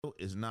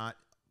is not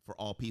for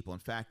all people. In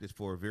fact, it's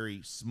for a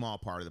very small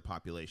part of the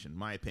population, in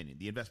my opinion,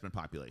 the investment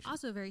population.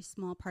 Also a very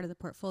small part of the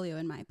portfolio,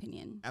 in my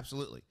opinion.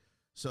 Absolutely.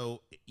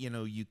 So,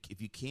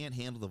 if you can't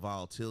handle the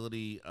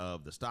volatility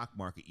of the stock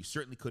market, you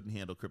certainly couldn't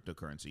handle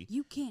cryptocurrency.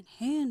 You can't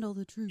handle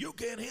the truth. You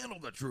can't handle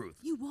the truth.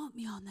 You want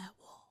me on that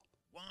wall.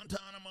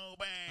 Guantanamo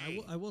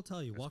Bay. I will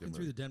tell you, walking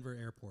through the Denver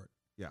airport,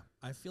 yeah,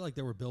 I feel like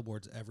there were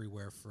billboards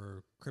everywhere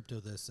for crypto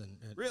this and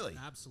really?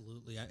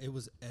 Absolutely. It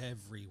was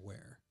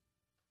everywhere.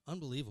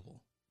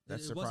 Unbelievable.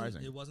 That's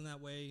surprising. It wasn't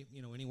that way,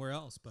 anywhere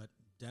else, but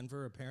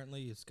Denver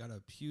apparently has got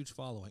a huge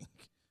following.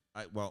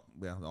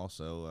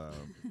 Also,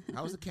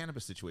 how's the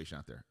cannabis situation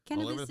out there?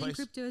 Cannabis all over the place?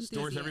 And crypto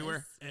stores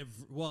everywhere?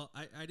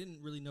 I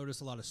didn't really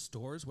notice a lot of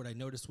stores. What I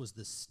noticed was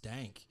the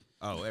stank.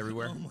 Oh,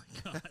 everywhere? Oh, my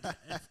God.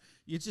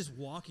 You're just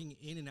walking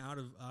in and out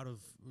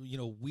of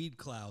weed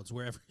clouds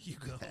wherever you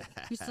go.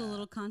 You're still a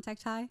little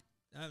contact high?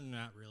 I'm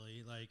not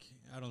really.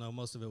 I don't know.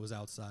 Most of it was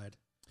outside.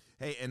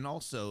 Hey, and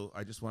also,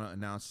 I just want to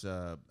announce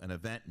an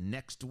event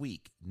next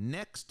week.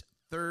 Next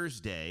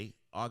Thursday,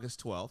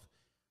 August 12th,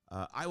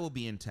 I will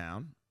be in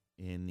town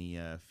in the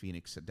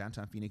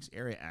downtown Phoenix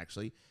area,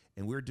 actually,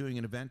 and we're doing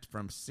an event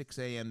from 6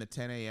 a.m. to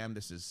 10 a.m.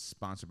 This is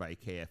sponsored by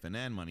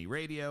KFNN, Money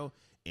Radio,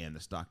 and the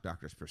Stock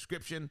Doctor's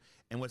Prescription.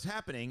 And what's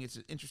happening, it's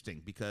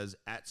interesting, because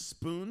at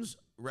Spoon's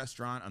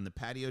Restaurant on the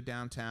patio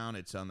downtown,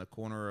 it's on the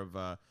corner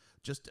of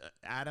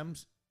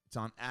Adams. It's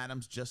on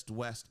Adams, just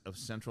west of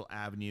Central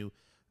Avenue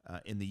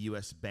in the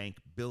U.S. Bank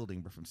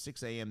building. But from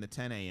 6 a.m. to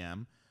 10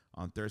 a.m.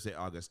 on Thursday,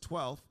 August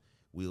 12th,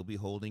 we'll be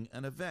holding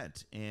an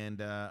event.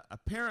 And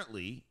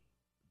apparently,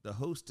 the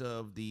host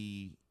of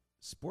the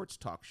sports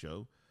talk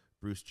show,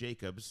 Bruce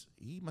Jacobs,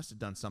 he must have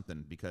done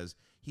something, because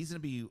he's going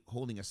to be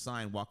holding a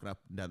sign walking up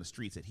and down the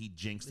streets that he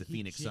jinxed the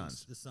Phoenix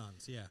Suns. The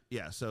Suns, yeah.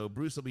 Yeah, so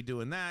Bruce will be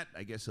doing that.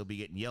 I guess he'll be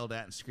getting yelled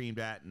at and screamed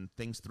at and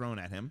things thrown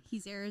at him.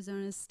 He's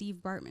Arizona's Steve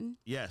Bartman.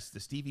 Yes, the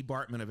Stevie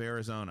Bartman of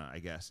Arizona, I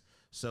guess.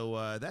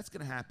 So that's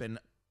going to happen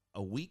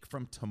a week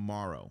from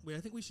tomorrow. Wait,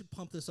 I think we should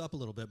pump this up a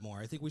little bit more.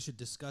 I think we should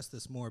discuss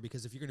this more,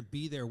 because if you're going to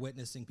be there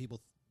witnessing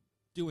people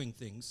doing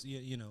things,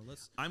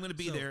 let's. I'm going to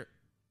be there.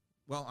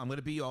 Well, I'm going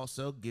to be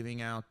also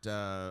giving out.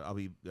 I'll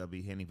be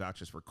handing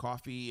vouchers for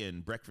coffee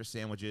and breakfast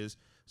sandwiches.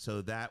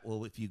 So that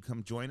will, if you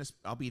come join us,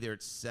 I'll be there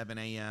at 7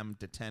 a.m.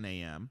 to 10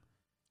 a.m.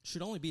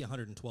 Should only be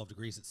 112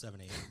 degrees at 7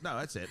 a.m. No,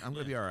 that's it. I'm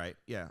going to be all right.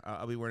 Yeah,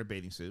 I'll be wearing a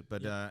bathing suit.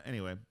 But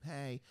anyway,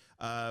 hey.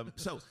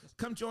 So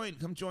come join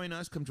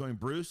us. Come join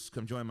Bruce.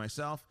 Come join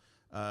myself.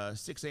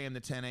 6 a.m. to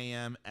 10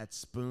 a.m. at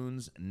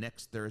Spoon's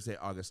next Thursday,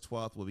 August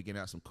 12th. We'll be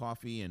getting out some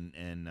coffee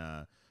and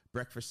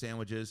breakfast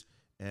sandwiches.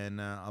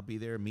 And I'll be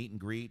there, meet and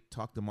greet,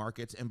 talk the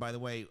markets. And by the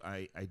way,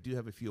 I do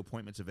have a few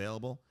appointments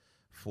available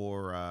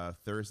for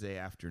Thursday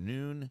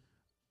afternoon.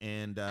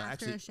 And After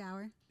actually, a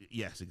shower?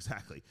 Yes,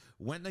 exactly.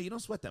 No, you don't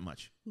sweat that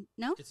much.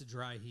 No? It's a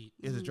dry heat.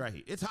 It's a dry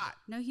heat. It's hot.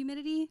 No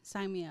humidity?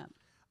 Sign me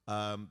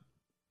up.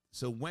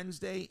 So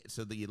Wednesday,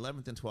 so the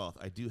 11th and 12th,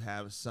 I do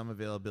have some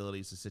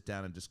availabilities to sit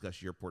down and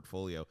discuss your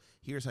portfolio.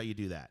 Here's how you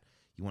do that.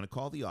 You want to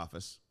call the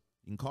office.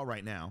 You can call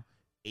right now,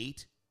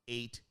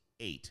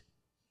 888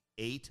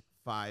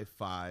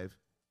 855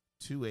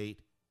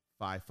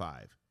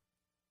 2855.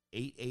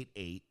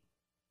 888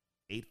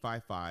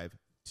 855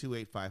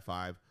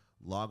 2855.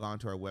 Log on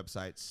to our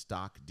website,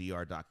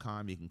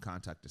 stockdr.com. You can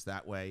contact us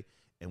that way,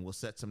 and we'll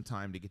set some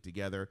time to get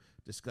together,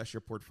 discuss your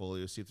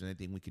portfolio, see if there's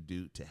anything we could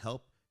do to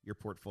help your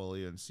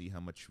portfolio and see how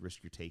much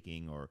risk you're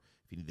taking, or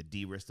if you need to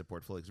de-risk the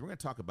portfolio. Because we're going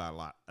to talk about a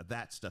lot of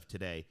that stuff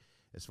today,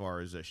 as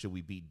far as should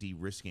we be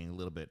de-risking a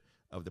little bit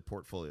of the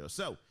portfolio.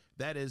 So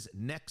that is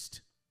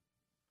next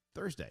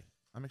Thursday.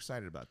 I'm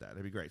excited about that.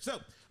 That'd be great. So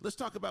let's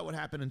talk about what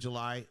happened in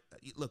July.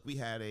 Look, we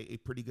had a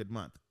pretty good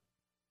month.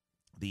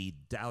 The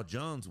Dow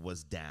Jones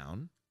was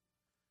down,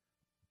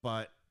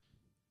 but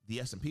the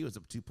S&P was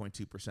up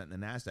 2.2%, and the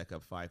NASDAQ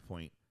up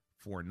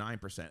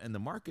 5.49%. And the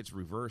markets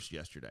reversed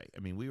yesterday.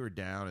 I mean, we were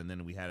down, and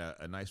then we had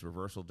a nice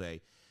reversal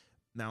day.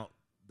 Now,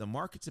 the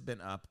markets have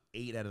been up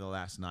 8 out of the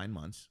last 9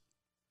 months,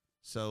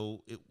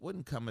 so it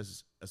wouldn't come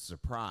as a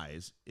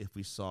surprise if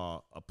we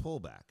saw a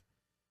pullback.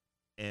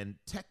 And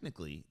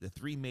technically, the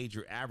three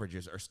major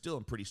averages are still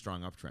in pretty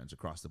strong uptrends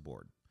across the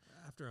board.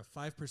 After a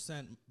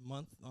 5%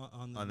 month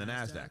on the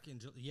NASDAQ.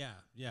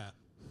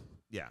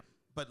 Yeah.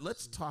 But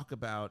let's talk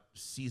about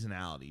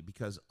seasonality,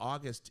 because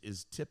August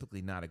is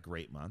typically not a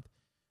great month.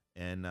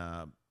 And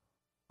on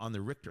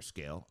the Richter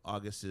scale,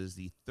 August is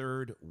the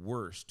third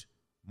worst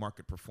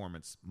market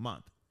performance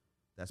month.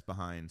 That's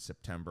behind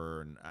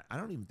September. And I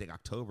don't even think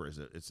October is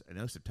I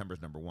know September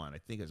is number one. I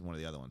think it's one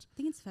of the other ones. I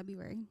think it's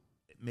February.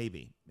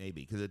 Maybe,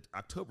 because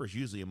October is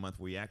usually a month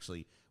where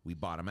we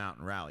bottom out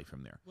and rally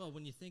from there. Well,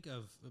 when you think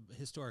of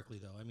historically,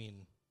 though, I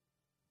mean,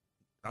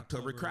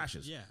 October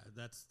crashes. Yeah,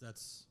 that's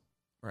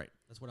right.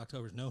 That's what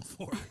October's known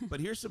for.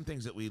 But here's some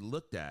things that we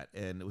looked at,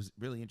 and it was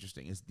really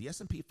interesting. Is the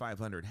S&P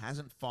 500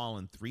 hasn't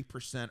fallen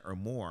 3% or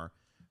more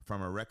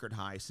from a record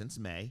high since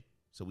May,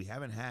 so we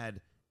haven't had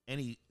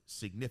any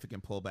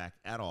significant pullback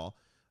at all.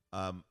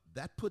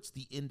 That puts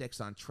the index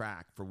on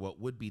track for what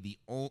would be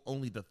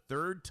only the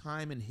third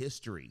time in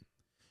history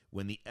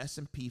when the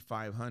S&P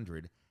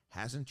 500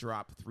 hasn't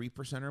dropped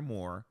 3% or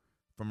more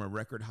from a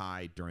record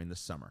high during the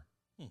summer.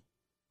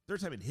 Third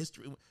time in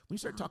history. When you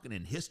start talking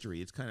in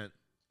history, it's kind of,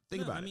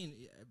 think about it. I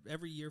mean,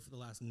 every year for the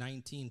last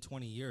 19,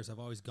 20 years, I've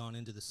always gone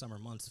into the summer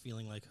months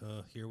feeling like,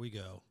 here we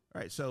go.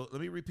 All right, so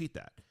let me repeat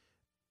that.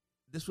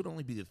 This would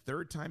only be the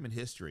third time in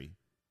history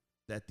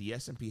that the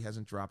S&P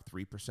hasn't dropped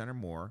 3% or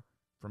more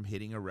from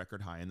hitting a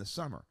record high in the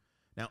summer.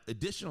 Now,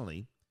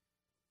 additionally,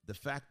 the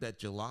fact that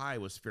July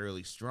was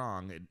fairly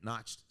strong, it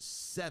notched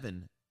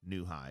 7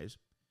 new highs,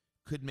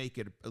 could make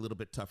it a little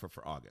bit tougher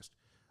for August.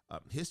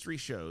 History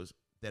shows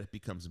that it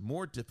becomes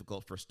more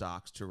difficult for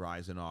stocks to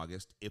rise in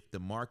August if the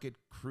market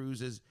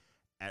cruises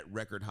at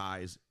record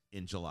highs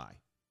in July.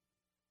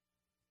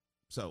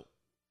 So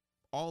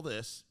all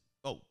this,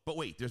 but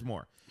wait, there's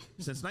more.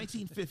 Since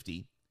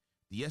 1950,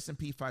 the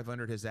S&P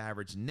 500 has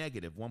averaged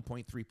negative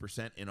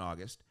 1.3% in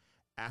August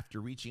after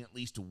reaching at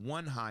least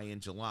one high in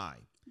July.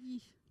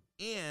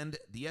 And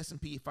the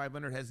S&P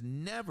 500 has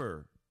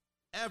never,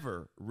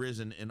 ever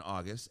risen in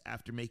August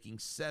after making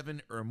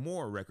 7 or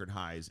more record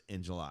highs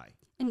in July.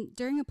 And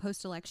during a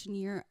post-election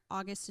year,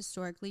 August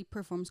historically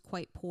performs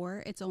quite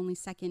poor. It's only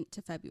second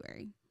to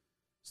February.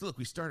 So look,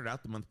 we started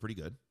out the month pretty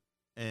good.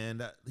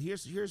 And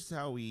here's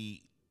how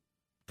we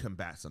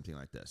combat something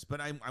like this.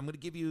 But I'm going to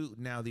give you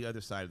now the other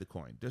side of the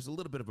coin. There's a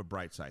little bit of a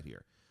bright side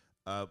here.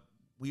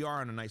 We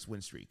are on a nice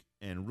win streak.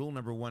 And rule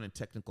number 1 in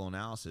technical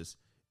analysis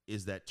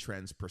is that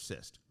trends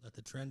persist. Let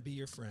the trend be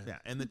your friend. Yeah,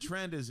 and the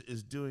trend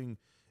is doing,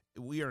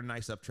 we are a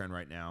nice uptrend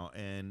right now.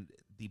 And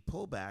the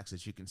pullbacks,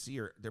 as you can see,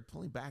 they're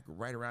pulling back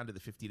right around to the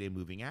 50-day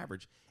moving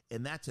average.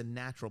 And that's a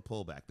natural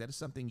pullback. That is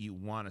something you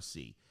want to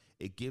see.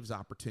 It gives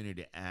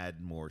opportunity to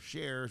add more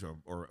shares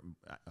or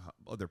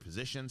other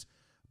positions.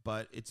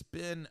 But it's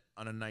been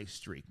on a nice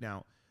streak.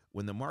 Now,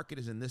 when the market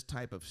is in this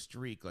type of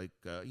streak, like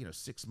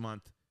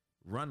 6-month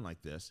run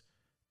like this,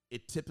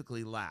 it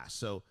typically lasts.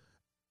 So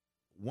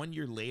 1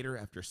 year later,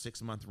 after a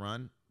 6-month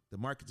run, the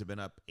markets have been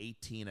up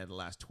 18 out of the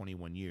last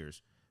 21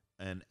 years,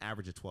 an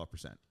average of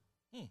 12%.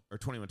 Or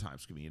 21 times,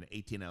 excuse me,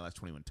 18 out of the last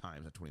 21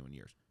 times, not 21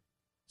 years.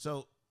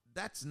 So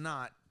that's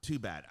not too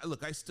bad.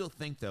 Look, I still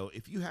think, though,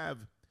 if you have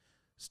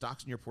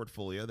stocks in your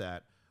portfolio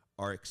that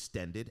are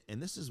extended,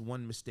 and this is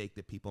one mistake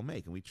that people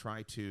make, and we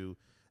try to,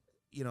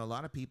 a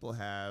lot of people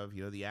have,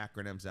 the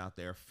acronyms out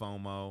there,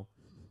 FOMO,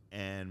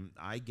 and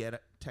I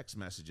get text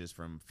messages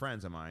from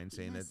friends of mine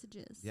saying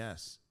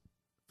yes,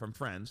 from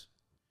friends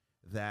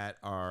that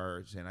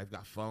are saying, I've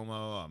got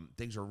FOMO,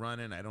 things are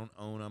running, I don't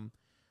own them.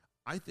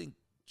 I think,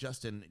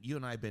 Justin, you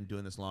and I have been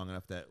doing this long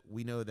enough that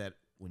we know that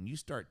when you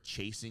start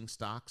chasing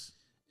stocks,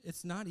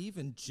 it's not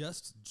even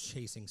just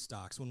chasing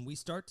stocks. When we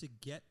start to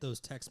get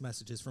those text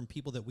messages from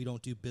people that we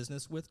don't do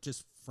business with,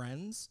 just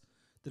friends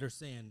that are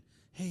saying,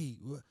 hey,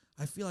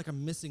 I feel like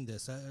I'm missing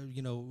this.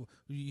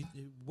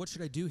 What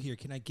should I do here?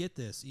 Can I get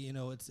this?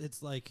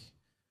 It's like,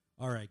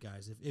 all right,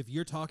 guys, if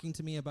you're talking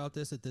to me about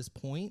this at this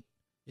point,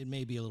 it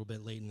may be a little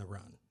bit late in the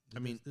run. I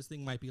mean, this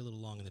thing might be a little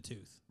long in the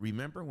tooth.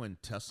 Remember when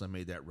Tesla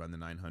made that run, the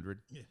 900?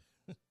 Yeah.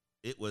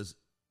 It was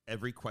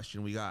every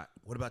question we got.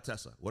 What about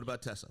Tesla? What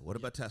about Tesla? What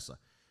about Tesla?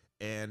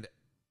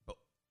 But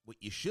what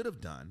you should have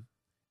done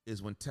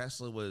is when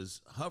Tesla was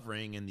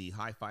hovering in the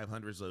high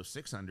 500s, low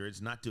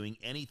 600s, not doing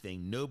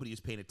anything, nobody was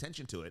paying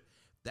attention to it,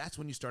 that's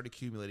when you start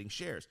accumulating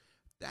shares.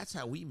 That's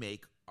how we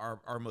make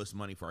our most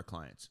money for our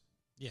clients.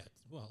 Yeah,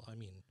 well, I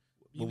mean,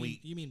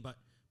 you mean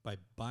by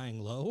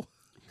buying low?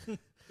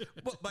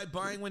 Well, by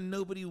buying when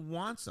nobody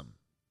wants them.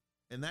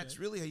 And that's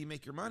really how you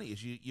make your money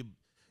is you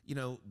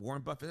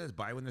Warren Buffett says,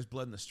 buy when there's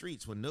blood in the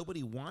streets. When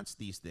nobody wants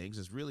these things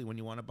is really when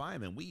you want to buy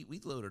them. And we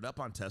loaded up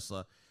on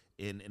Tesla,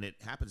 and it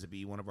happens to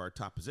be one of our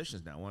top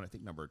positions now. I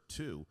think number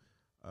 3.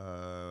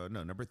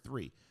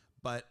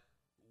 But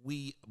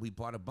we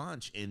bought a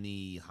bunch in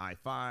the high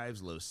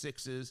 5s, low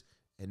 6s,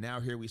 and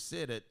now here we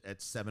sit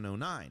at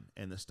 709,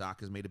 and the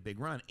stock has made a big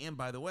run. And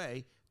by the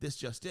way, this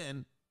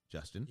Justin,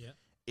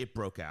 it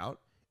broke out.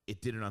 It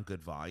did it on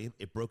good volume.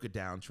 It broke a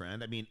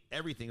downtrend. I mean,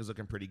 everything is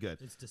looking pretty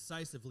good. It's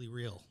decisively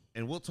real.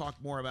 And we'll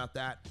talk more about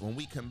that when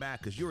we come back,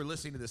 because you are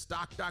listening to the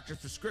Stock Doctor's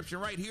Prescription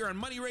right here on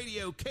Money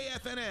Radio,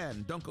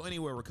 KFNN. Don't go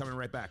anywhere. We're coming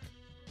right back.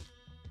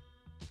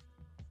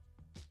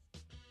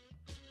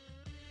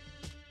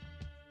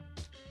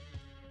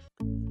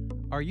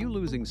 Are you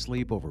losing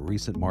sleep over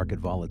recent market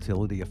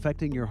volatility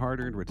affecting your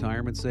hard-earned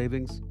retirement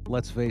savings?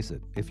 Let's face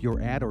it, if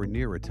you're at or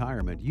near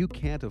retirement, you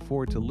can't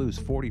afford to lose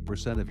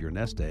 40% of your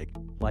nest egg,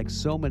 like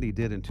so many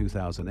did in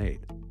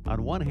 2008.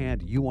 On one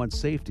hand, you want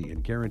safety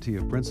and guarantee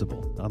of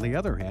principal. On the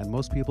other hand,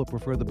 most people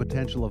prefer the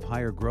potential of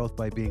higher growth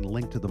by being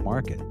linked to the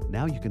market.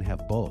 Now you can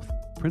have both.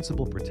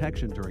 Principal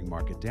protection during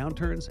market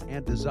downturns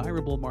and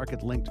desirable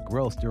market-linked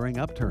growth during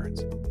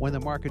upturns. When the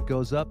market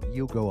goes up,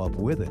 you go up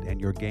with it and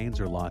your gains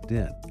are locked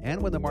in.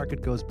 And when the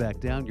market goes back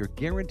down, you're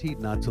guaranteed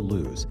not to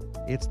lose.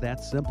 It's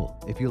that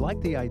simple. If you like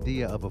the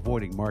idea of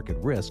avoiding market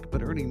risk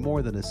but earning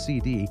more than a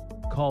CD,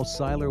 call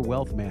Seiler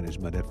Wealth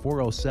Management at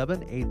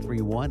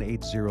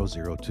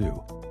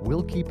 407-831-8002.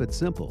 We'll keep it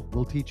simple.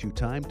 We'll teach you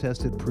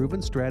time-tested,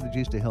 proven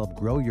strategies to help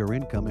grow your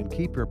income and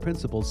keep your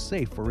principal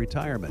safe for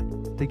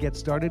retirement. To get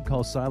started,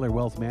 call Seiler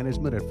Wealth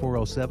Management at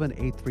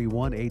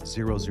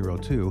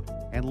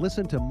 407-831-8002 and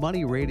listen to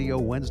Money Radio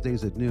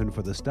Wednesdays at noon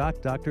for the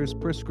Stock Doctor's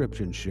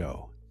Prescription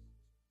Show.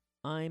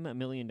 I'm $1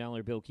 Million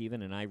Bill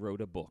Keevan, and I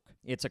wrote a book.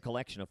 It's a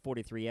collection of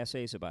 43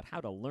 essays about how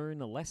to learn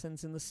the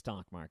lessons in the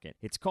stock market.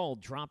 It's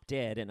called Drop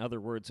Dead and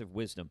Other Words of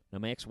Wisdom. Now,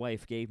 my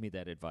ex-wife gave me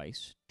that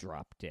advice,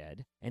 drop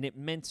dead, and it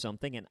meant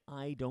something, and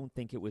I don't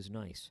think it was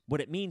nice. What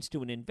it means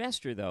to an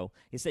investor, though,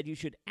 is that you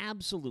should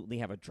absolutely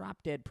have a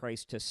drop-dead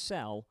price to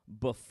sell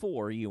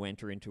before you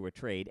enter into a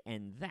trade,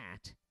 and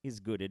that is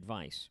good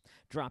advice.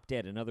 Drop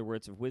Dead and Other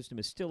Words of Wisdom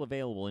is still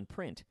available in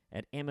print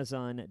at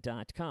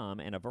Amazon.com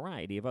and a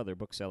variety of other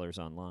booksellers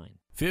online.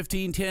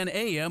 1510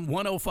 AM,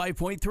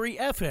 105.3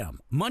 FM,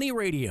 Money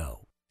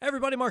Radio. Hey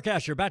everybody, Mark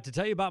Asher, back to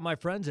tell you about my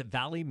friends at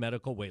Valley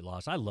Medical Weight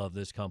Loss. I love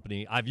this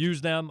company. I've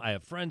used them. I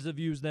have friends that have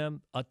used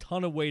them. A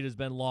ton of weight has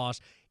been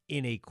lost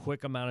in a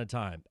quick amount of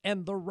time,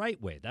 and the right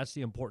way. That's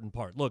the important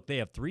part. Look, they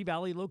have 3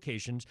 Valley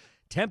locations,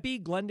 Tempe,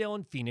 Glendale,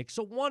 and Phoenix,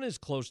 so one is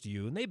close to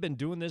you, and they've been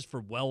doing this for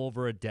well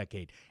over a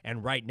decade.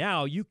 And right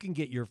now, you can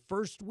get your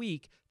first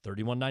week,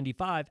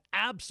 $31.95,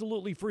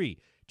 absolutely free.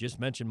 Just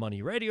mention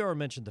Money Radio or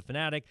mention The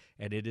Fanatic,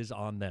 and it is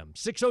on them.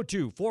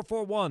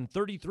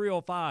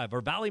 602-441-3305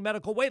 or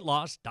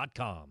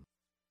valleymedicalweightloss.com.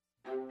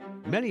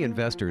 Many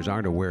investors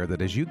aren't aware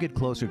that as you get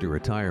closer to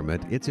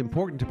retirement, it's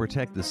important to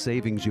protect the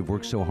savings you've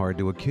worked so hard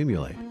to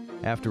accumulate.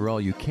 After all,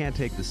 you can't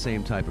take the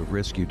same type of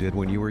risk you did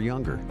when you were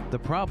younger. The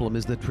problem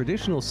is that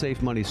traditional safe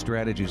money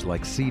strategies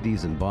like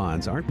CDs and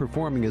bonds aren't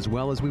performing as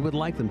well as we would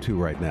like them to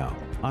right now.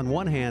 On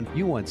one hand,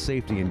 you want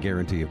safety and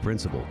guarantee of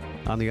principal.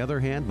 On the other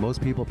hand,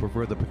 most people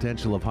prefer the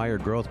potential of higher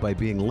growth by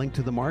being linked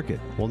to the market.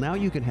 Well, now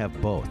you can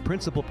have both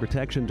principal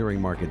protection during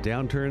market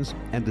downturns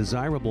and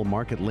desirable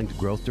market-linked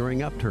growth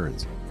during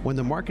upturns. When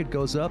the market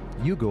goes up,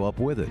 you go up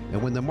with it.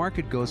 And when the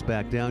market goes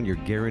back down, you're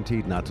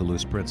guaranteed not to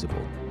lose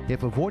principal.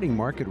 If avoiding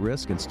market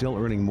risk and still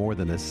earning more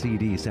than a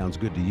CD sounds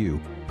good to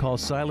you, call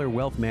Seiler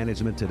Wealth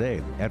Management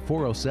today at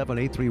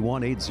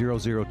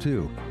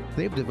 407-831-8002.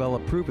 They've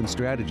developed proven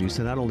strategies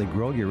to not only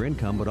grow your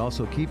income, but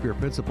also keep your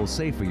principal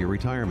safe for your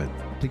retirement.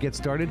 To get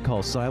started,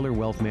 call Seiler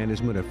Wealth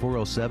Management at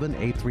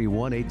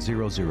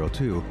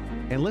 407-831-8002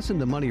 and listen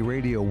to Money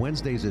Radio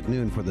Wednesdays at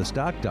noon for the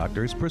Stock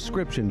Doctor's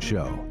Prescription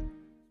Show.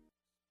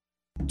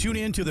 Tune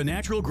in to the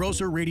Natural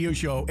Grocer Radio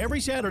Show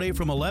every Saturday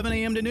from 11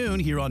 a.m. to noon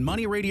here on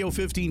Money Radio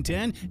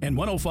 1510 and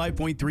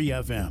 105.3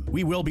 FM.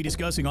 We will be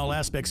discussing all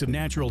aspects of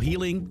natural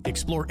healing,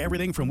 explore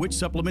everything from which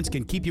supplements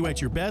can keep you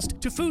at your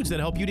best to foods that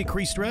help you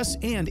decrease stress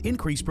and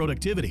increase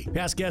productivity.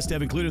 Past guests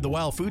have included the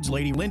Wild Foods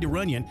lady Linda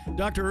Runyon,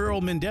 Dr.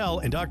 Earl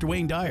Mindell, and Dr.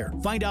 Wayne Dyer.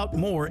 Find out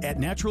more at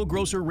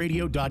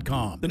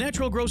naturalgrocerradio.com. The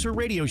Natural Grocer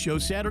Radio Show,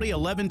 Saturday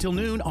 11 till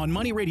noon on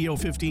Money Radio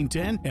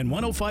 1510 and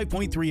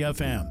 105.3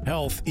 FM.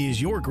 Health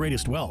is your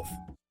greatest wealth.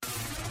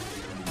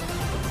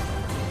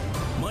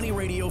 Money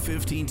Radio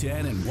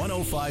 1510 and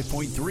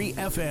 105.3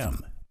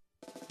 FM.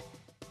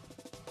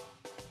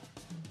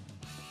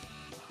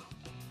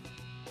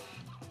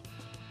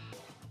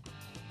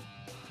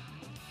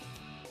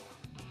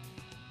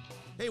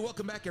 Hey,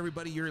 welcome back,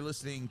 everybody. You're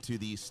listening to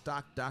the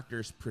Stock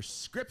Doctor's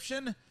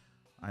Prescription.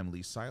 I'm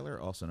Lee Seiler,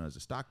 also known as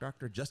the Stock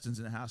Doctor. Justin's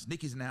in the house.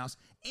 Nikki's in the house.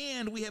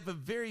 And we have a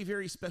very,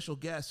 very special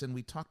guest, and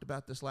we talked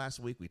about this last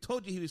week. We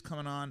told you he was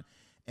coming on,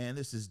 and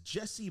this is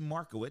Jesse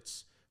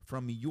Markowitz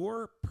from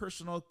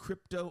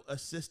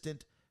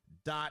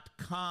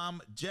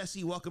yourpersonalcryptoassistant.com.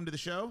 Jesse, welcome to the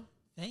show.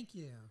 Thank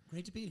you.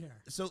 Great to be here.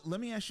 So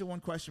let me ask you one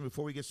question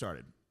before we get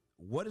started.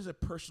 What does a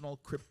personal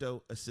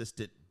crypto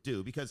assistant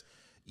do? Because,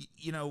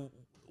 you know,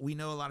 we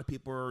know a lot of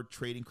people are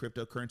trading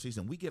cryptocurrencies,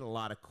 and we get a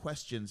lot of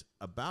questions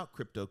about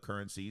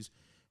cryptocurrencies,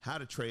 how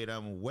to trade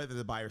them, whether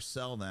to buy or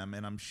sell them.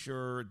 And I'm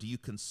sure, do you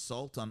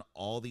consult on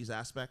all these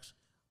aspects?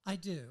 I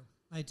do.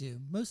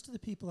 Most of the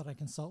people that I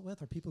consult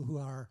with are people who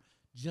are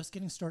just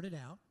getting started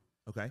out.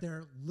 Okay.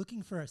 They're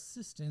looking for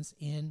assistance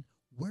in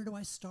where do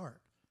I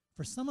start?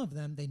 For some of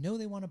them, they know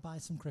they want to buy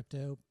some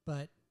crypto,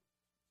 but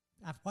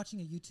after watching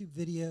a YouTube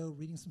video,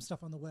 reading some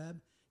stuff on the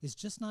web is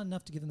just not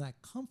enough to give them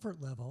that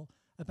comfort level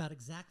about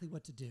exactly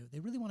what to do. They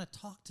really want to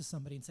talk to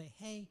somebody and say,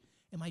 hey,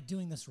 am I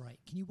doing this right?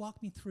 Can you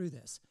walk me through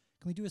this?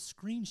 Can we do a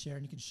screen share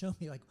and you can show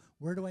me, like,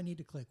 where do I need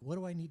to click? What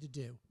do I need to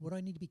do? What do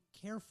I need to be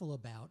careful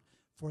about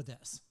for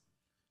this?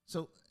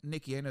 So,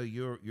 Nikki, I know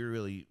you're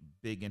really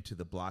big into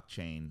the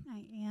blockchain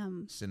I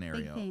am.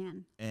 scenario. Big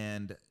fan.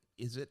 And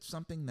is it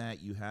something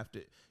that you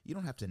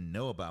don't have to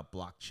know about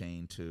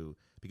blockchain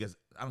because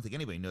I don't think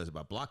anybody knows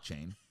about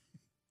blockchain.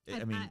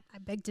 I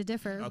beg to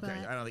differ. Okay, But,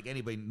 I don't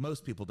think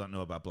most people don't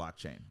know about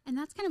blockchain. and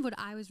that's kind of what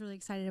I was really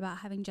excited about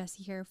having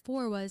Jesse here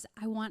for was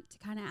I want to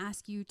kind of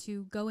ask you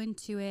to go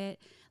into it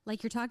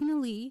like you're talking to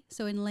Lee.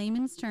 So in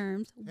layman's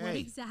terms, what Hey,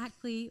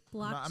 exactly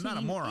blockchain I'm not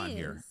a moron is.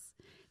 here.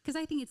 Because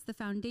I think it's the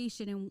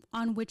foundation and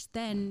on which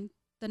then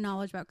the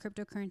knowledge about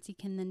cryptocurrency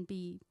can then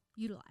be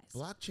utilized.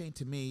 Blockchain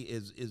to me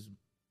is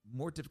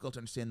more difficult to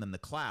understand than the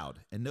cloud,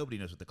 and nobody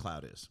knows what the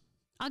cloud is.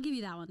 I'll give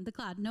you that one. The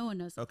cloud. No one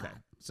knows the Okay.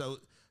 cloud. So,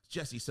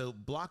 Jesse,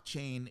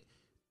 blockchain,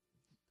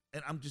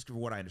 and I'm just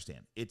what I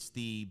understand. It's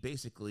the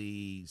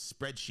basically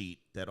spreadsheet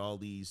that all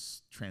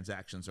these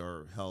transactions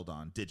are held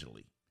on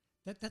digitally.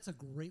 That's a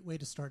great way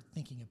to start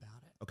thinking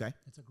about it. Okay.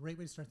 That's a great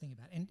way to start thinking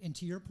about it. And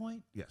to your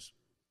point, Yes.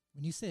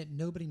 when you say that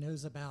nobody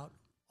knows about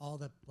all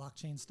the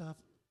blockchain stuff,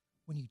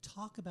 when you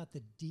talk about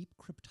the deep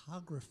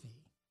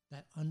cryptography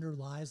that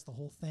underlies the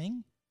whole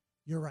thing,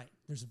 you're right.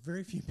 There's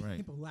very few Right.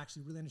 people who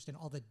actually really understand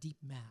all the deep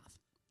math.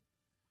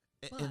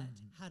 But And,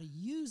 how to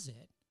use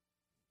it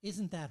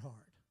isn't that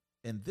hard.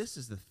 and this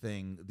is the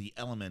thing, the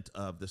element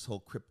of this whole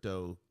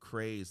crypto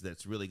craze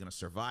that's really going to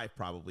survive.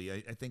 Probably,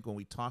 I think when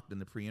we talked in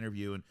the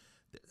pre-interview, and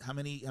how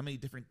many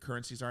different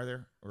currencies are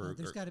there?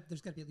 There's got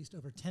to be at least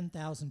over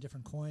 10,000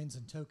 different coins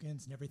and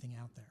tokens and everything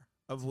out there.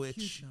 of It's a which,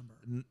 huge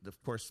number.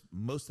 of course,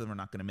 most of them are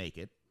not going to make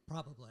it.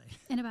 Probably.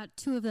 And about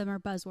 2 of them are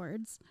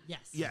buzzwords.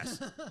 Yes.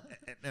 Yes,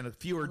 and a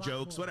fewer A lot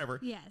jokes, more. whatever.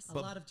 Yes. A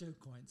But- lot of joke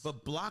coins.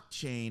 But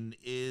blockchain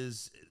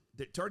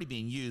it's already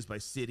being used by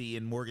Citi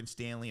and Morgan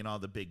Stanley and all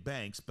the big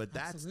banks. But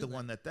that's Absolutely. the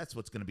one that's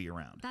what's going to be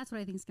around. That's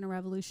what I think is going to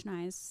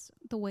revolutionize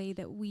the way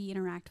that we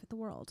interact with the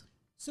world.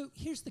 So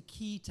here's the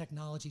key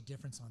technology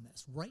difference on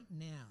this. Right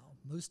now,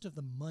 most of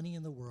the money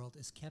in the world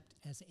is kept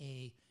as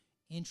a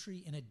entry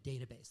in a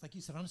database, like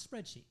you said, on a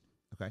spreadsheet.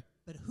 Okay.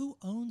 But who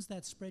owns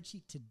that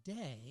spreadsheet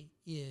today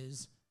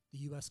is the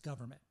U.S.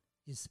 government,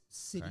 is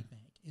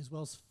Citibank, is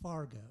Wells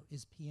Fargo,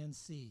 is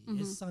PNC,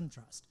 is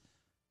SunTrust.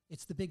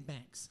 It's the big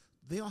banks.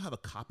 They all have a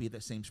copy of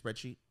that same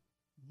spreadsheet.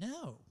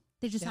 No.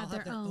 They just all have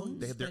their own.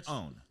 They have their spreadsheet.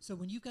 own. So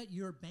when you've got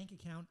your bank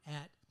account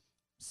at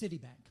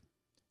Citibank,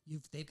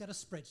 they've got a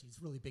spreadsheet. It's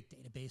a really big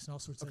database and all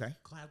sorts Okay.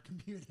 of cloud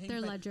computing.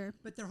 Their but- ledger.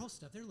 But their whole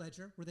stuff, their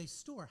ledger, where they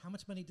store how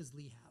much money does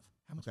Lee have?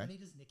 How much Okay. money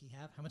does Nikki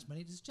have? How much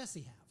money does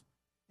Jesse have?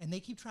 And they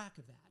keep track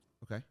of that.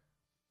 Okay.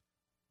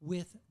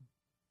 With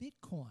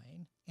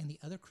Bitcoin and the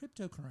other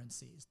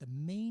cryptocurrencies, the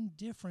main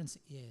difference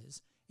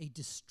is a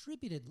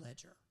distributed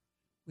ledger,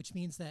 which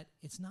means that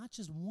it's not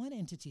just one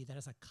entity that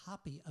has a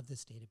copy of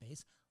this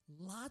database.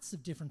 Lots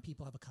of different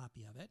people have a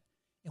copy of it.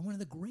 And one of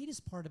the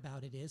greatest part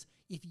about it is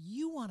if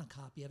you want a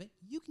copy of it,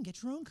 you can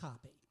get your own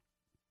copy.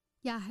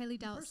 Yeah, I highly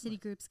doubt personally.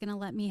 Citigroup's going to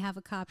let me have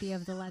a copy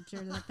of the ledger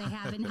that they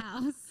have in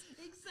house.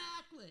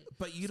 Exactly.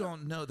 But you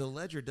don't know. The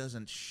ledger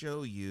doesn't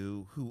show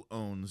you who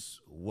owns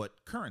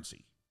what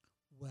currency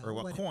Well, or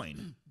what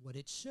coin. What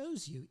it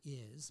shows you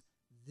is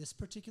this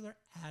particular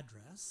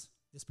address,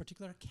 this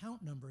particular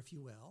account number, if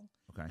you will,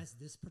 Okay. has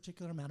this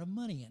particular amount of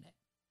money in it.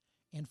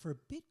 And for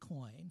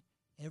Bitcoin,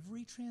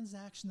 every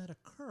transaction that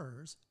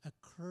occurs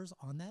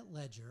on that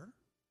ledger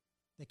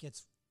that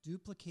gets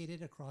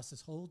duplicated across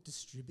this whole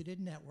distributed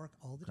network.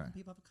 All the different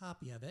people have a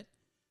copy of it.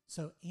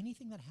 So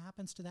anything that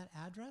happens to that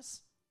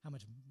address, how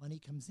much money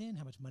comes in,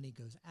 how much money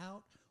goes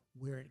out,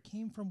 where it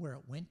came from, where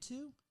it went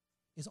to,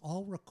 is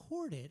all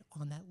recorded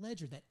on that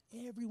ledger that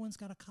everyone's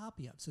got a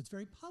copy of. So it's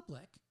very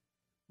public,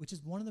 which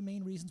is one of the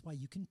main reasons why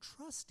you can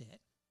trust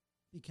it,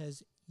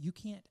 because you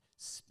can't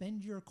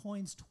spend your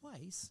coins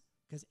twice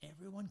because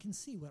everyone can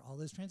see what all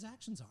those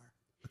transactions are.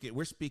 Okay,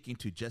 we're speaking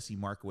to Jesse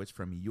Markowitz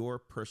from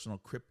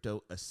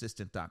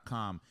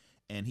yourpersonalcryptoassistant.com,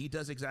 and he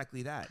does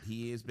exactly that.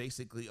 He is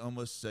basically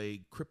almost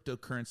a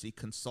cryptocurrency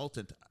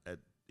consultant,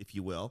 if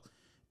you will,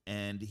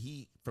 and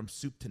he, from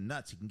soup to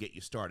nuts, he can get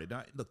you started.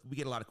 Now, look, we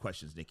get a lot of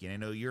questions, Nikki, and I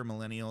know you're a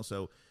millennial,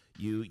 so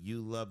you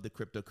love the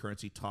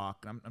cryptocurrency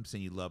talk. I'm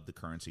saying you love the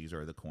currencies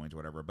or the coins or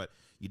whatever, but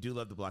you do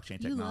love the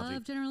blockchain You technology.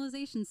 love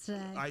generalizations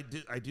today. I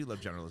do love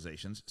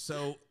generalizations.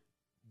 So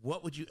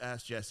what would you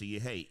ask Jesse?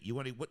 Hey, you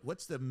want to,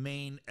 what's the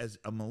main, as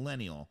a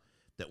millennial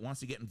that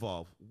wants to get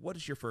involved, what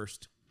is your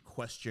first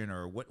question,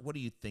 or what are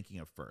you thinking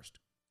of first?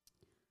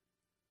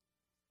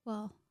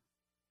 Well,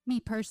 me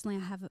personally,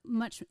 I have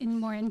much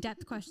more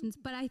in-depth questions,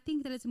 but I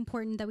think that it's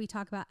important that we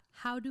talk about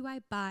how do I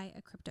buy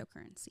a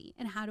cryptocurrency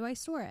and how do I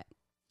store it?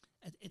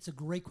 It's a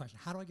great question.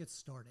 How do I get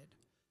started?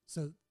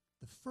 So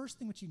the first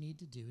thing what you need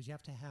to do is you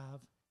have to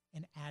have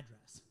an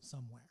address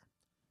somewhere.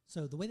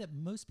 So the way that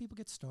most people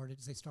get started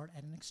is they start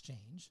at an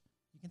exchange.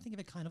 You can think of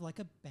it kind of like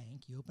a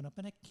bank. You open up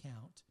an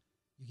account.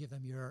 You give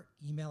them your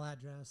email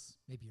address,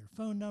 maybe your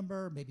phone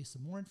number, maybe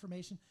some more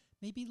information,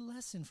 maybe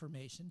less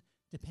information,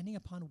 depending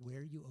upon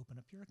where you open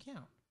up your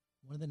account.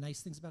 One of the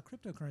nice things about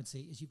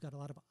cryptocurrency is you've got a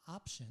lot of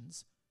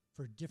options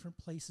for different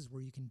places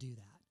where you can do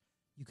that.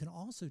 You can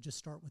also just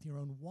start with your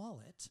own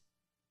wallet,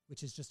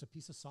 which is just a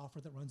piece of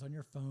software that runs on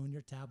your phone,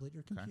 your tablet,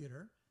 your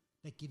computer,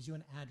 that gives you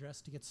an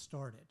address to get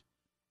started.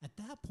 At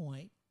that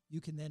point,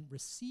 you can then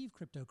receive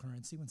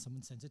cryptocurrency when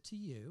someone sends it to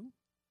you.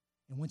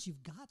 And once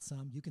you've got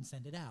some, you can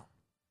send it out.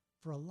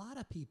 For a lot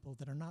of people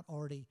that are not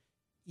already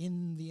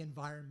in the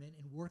environment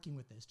and working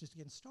with this, just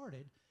getting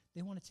started,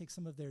 they want to take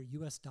some of their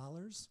US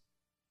dollars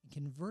and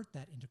convert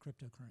that into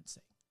cryptocurrency.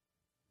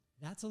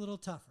 That's a little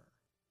tougher.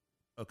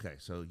 Okay,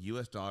 so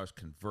U.S. dollars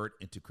convert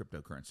into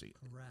cryptocurrency.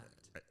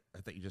 Correct.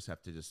 I think you just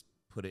have to just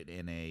put it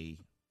in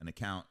an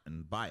account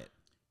and buy it.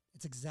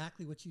 It's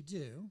exactly what you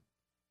do.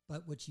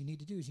 But what you need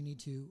to do is you need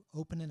to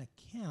open an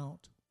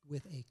account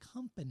with a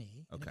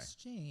company, an Okay.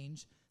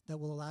 exchange, that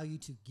will allow you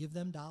to give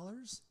them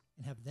dollars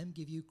and have them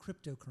give you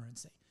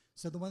cryptocurrency.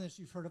 So the one that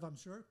you've heard of, I'm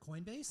sure,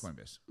 Coinbase.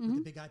 Coinbase. With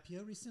the big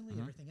IPO recently,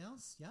 everything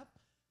else. Yep.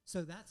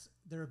 So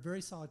they're a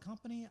very solid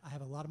company. I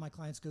have a lot of my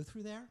clients go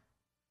through there,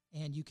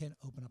 and you can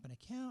open up an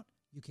account.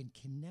 You can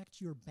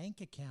connect your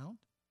bank account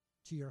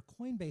to your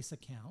Coinbase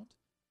account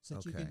so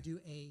that you Okay. can do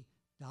a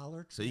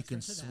dollar transfer So you can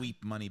to them.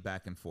 sweep money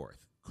back and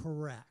forth.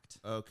 Correct.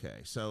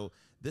 Okay, so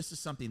this is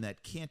something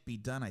that can't be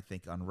done, I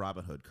think, on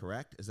Robinhood.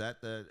 Correct? Is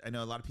that the? I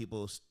know a lot of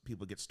people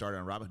get started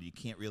on Robinhood. You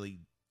can't really.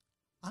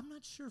 I'm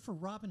not sure for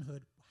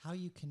Robinhood how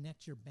you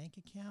connect your bank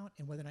account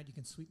and whether or not you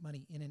can sweep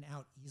money in and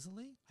out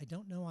easily. I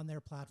don't know on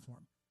their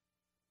platform.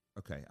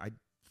 Okay, I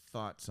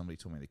thought somebody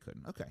told me they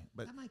couldn't. Okay,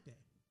 but That might be.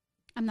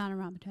 I'm not a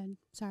Robinhood.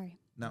 Sorry.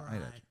 no, All I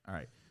did. right. All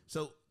right.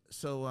 So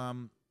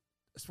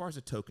as far as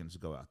the tokens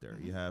go out there,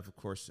 you have, of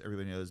course,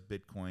 everybody knows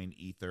Bitcoin,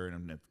 Ether,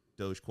 and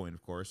Dogecoin,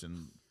 of course,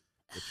 and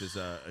which is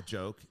a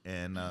joke,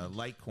 and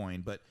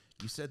Litecoin. But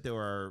you said there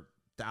are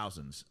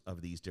thousands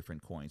of these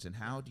different coins, and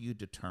how do you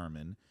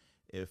determine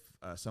if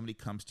somebody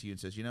comes to you and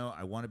says,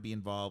 I want to be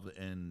involved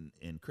in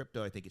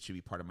crypto, I think it should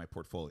be part of my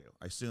portfolio?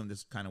 I assume this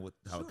is kind of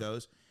how it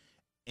goes.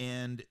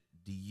 And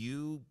do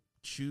you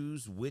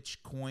choose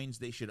which coins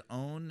they should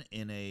own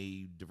in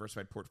a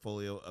diversified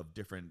portfolio of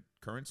different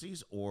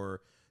currencies,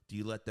 or do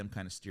you let them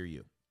kind of steer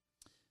you?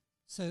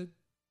 So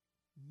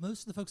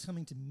most of the folks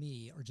coming to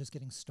me are just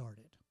getting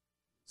started.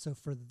 So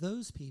for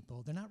those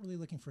people, they're not really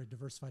looking for a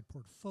diversified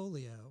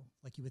portfolio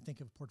like you would think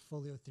of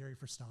portfolio theory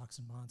for stocks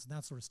and bonds and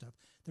that sort of stuff.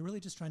 They're really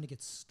just trying to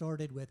get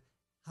started with,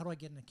 how do I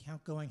get an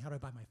account going? How do I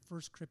buy my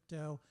first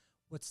crypto?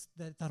 What's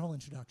that whole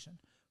introduction?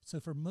 So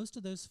for most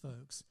of those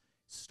folks,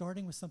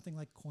 starting with something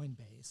like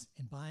Coinbase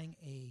and buying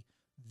a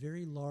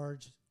very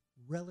large,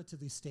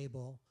 relatively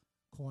stable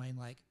coin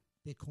like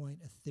Bitcoin,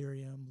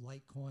 Ethereum,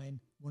 Litecoin,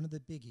 one of the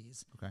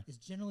biggies, Okay. is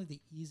generally the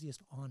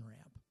easiest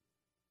on-ramp.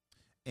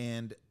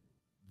 And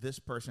this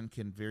person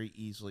can very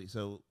easily.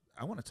 So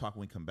I want to talk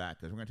when we come back,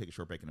 because we're going to take a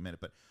short break in a minute,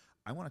 but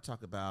I want to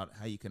talk about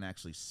how you can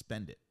actually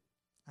spend it.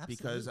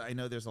 Because I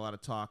know there's a lot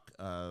of talk.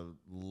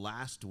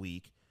 Last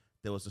week,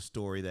 there was a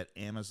story that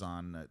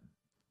Amazon,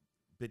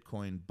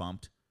 Bitcoin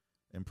bumped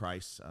in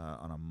price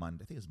on a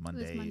Monday. I think it was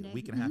Monday, Monday. a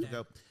week and a half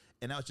ago.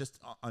 And that was just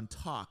on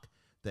talk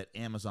that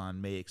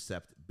Amazon may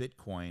accept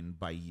Bitcoin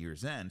by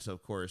year's end. So,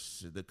 of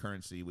course, the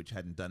currency, which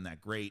hadn't done that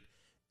great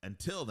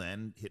until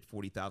then, hit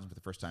 40,000 for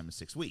the first time in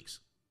 6 weeks.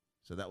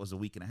 So that was a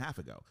week and a half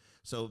ago.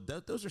 So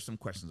those are some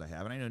questions I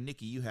have. And I know,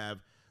 Nikki, you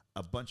have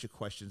a bunch of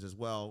questions as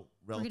well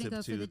relative We're going to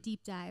go to for the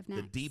deep dive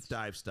next. the deep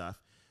dive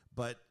stuff.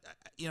 But,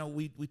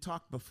 we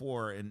talked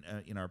before in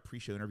our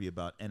pre-show interview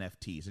about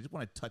NFTs. I just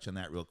want to touch on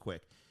that real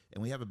quick.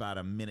 And we have about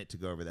a minute to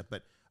go over that.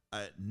 But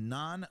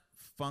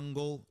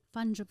non-fungible.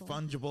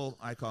 Fungible.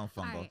 I call them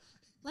All fungal. right.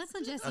 Let's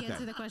let Jesse Okay.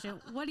 answer the question.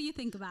 What do you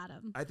think about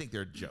them? I think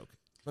they're a joke.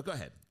 But go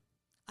ahead.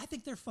 I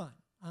think they're fun.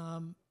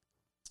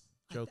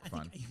 Joke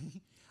fun.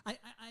 I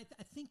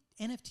think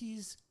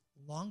NFTs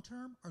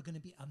long-term are going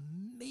to be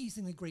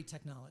amazingly great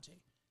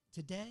technology.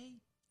 Today,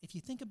 if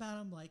you think about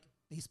them like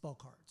baseball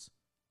cards,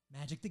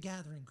 Magic the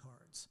Gathering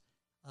cards,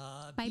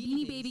 By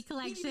Beanie Baby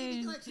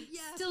Collection.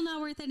 Yes. Still not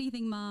worth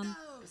anything, Mom.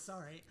 No,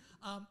 sorry.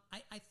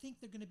 I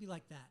think they're going to be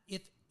like that.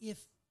 If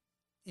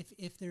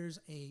there's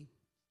a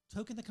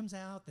token that comes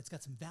out that's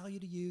got some value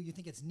to you, you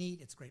think it's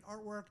neat, it's great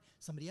artwork,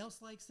 somebody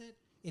else likes it,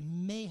 it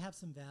may have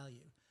some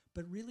value.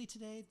 But really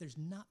today, there's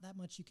not that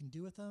much you can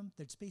do with them.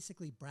 There's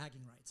basically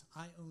bragging rights.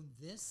 I own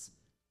this,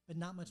 but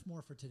not much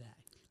more for today.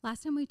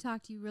 Last time we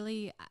talked, you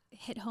really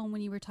hit home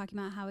when you were talking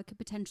about how it could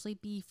potentially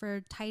be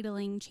for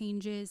titling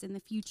changes in the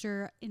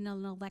future in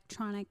an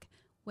electronic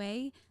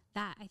way.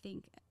 That, I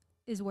think,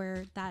 is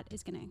where that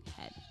is going to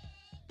head.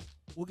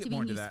 We'll get to be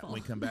more into that when we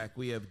useful. come back.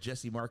 We have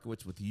Jesse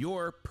Markowitz with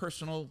your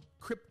personal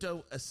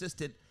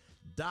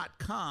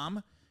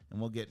cryptoassistant.com, and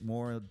we'll get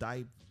more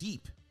dive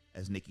deep,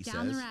 as Nikki says.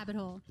 Down the rabbit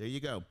hole. There you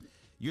go.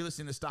 You're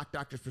listening to Stock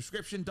Doctor's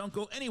Prescription. Don't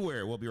go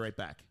anywhere. We'll be right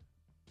back.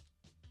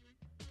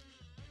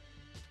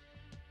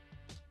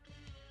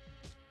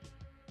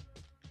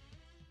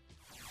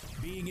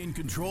 Being in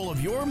control of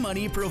your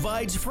money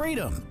provides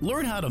freedom.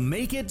 Learn how to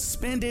make it,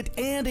 spend it,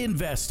 and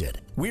invest it.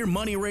 We're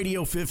Money Radio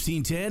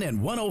 1510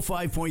 and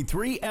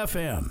 105.3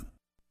 FM.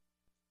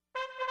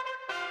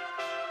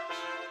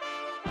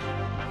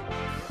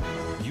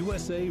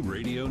 USA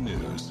Radio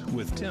News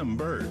with Tim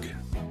Berg.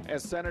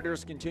 As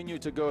senators continue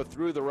to go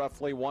through the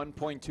roughly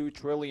 $1.2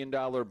 trillion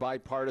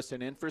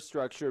bipartisan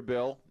infrastructure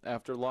bill,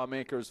 after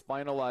lawmakers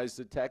finalized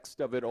the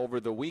text of it over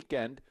the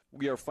weekend,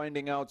 we are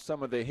finding out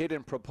some of the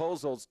hidden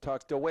proposals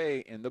tucked away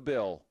in the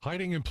bill.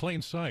 Hiding in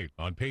plain sight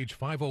on page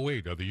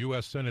 508 of the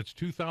U.S. Senate's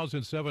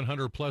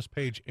 2,700-plus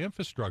page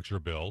infrastructure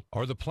bill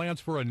are the plans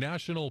for a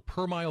national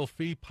per-mile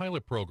fee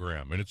pilot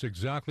program, and it's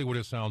exactly what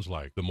it sounds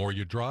like. The more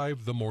you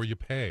drive, the more you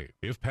pay.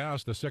 If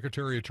passed, the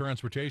Secretary of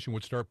Transportation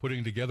would start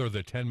putting together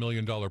the $10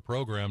 million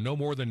program no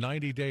more than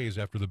 90 days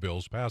after the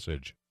bill's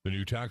passage. The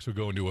new tax would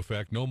go into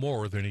effect no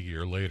more than a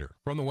year later.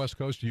 From the West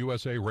Coast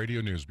USA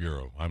Radio News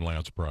Bureau, I'm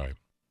Lance Pry.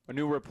 A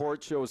new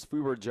report shows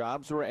fewer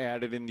jobs were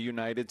added in the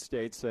United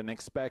States than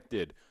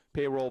expected.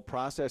 Payroll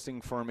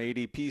processing firm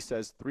ADP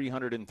says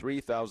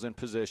 303,000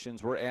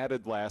 positions were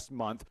added last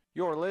month.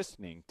 You're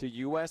listening to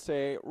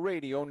USA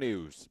Radio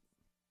News.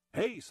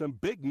 Hey, some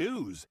big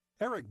news.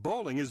 Eric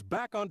Bowling is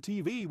back on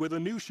TV with a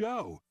new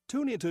show.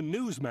 Tune into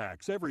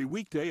Newsmax every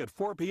weekday at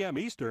 4 p.m.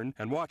 Eastern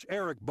and watch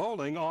Eric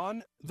Bowling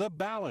on The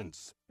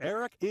Balance.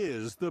 Eric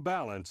is the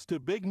balance to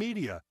big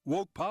media,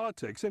 woke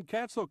politics, and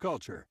cancel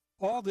culture.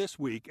 All this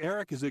week,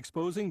 Eric is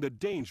exposing the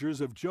dangers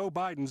of Joe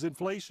Biden's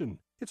inflation.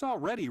 It's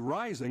already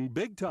rising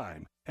big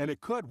time, and it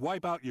could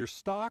wipe out your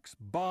stocks,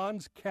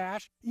 bonds,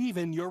 cash,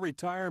 even your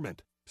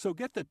retirement. So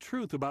get the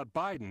truth about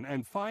Biden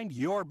and find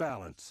your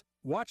balance.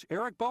 Watch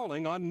Eric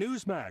Bowling on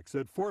Newsmax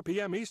at 4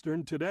 p.m.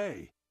 Eastern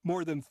today.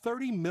 More than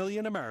 30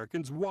 million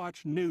Americans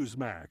watch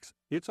Newsmax.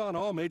 It's on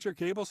all major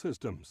cable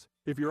systems.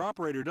 If your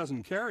operator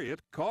doesn't carry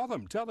it, call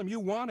them, tell them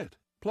you want it.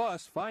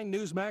 Plus, find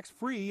Newsmax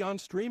free on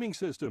streaming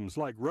systems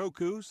like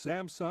Roku,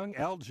 Samsung,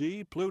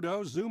 LG,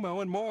 Pluto, Zumo,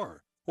 and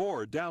more.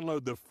 Or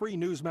download the free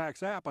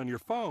Newsmax app on your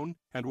phone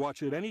and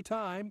watch it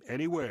anytime,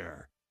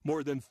 anywhere.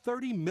 More than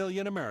 30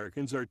 million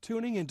Americans are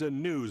tuning into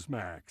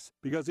Newsmax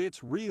because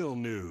it's real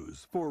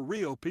news for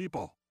real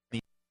people.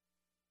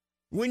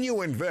 When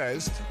you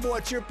invest,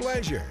 what's your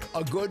pleasure?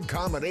 A good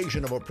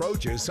combination of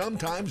approaches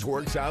sometimes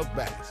works out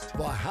best.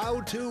 The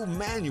how-to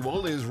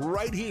manual is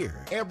right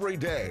here every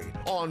day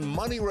on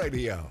Money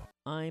Radio.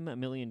 I'm $1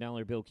 Million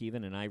Bill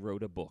Keevan, and I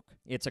wrote a book.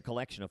 It's a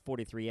collection of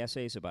 43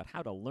 essays about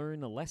how to learn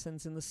the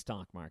lessons in the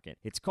stock market.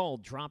 It's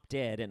called Drop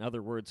Dead and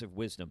Other Words of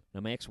Wisdom.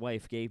 Now, my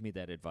ex-wife gave me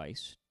that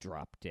advice,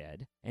 drop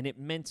dead, and it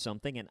meant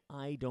something, and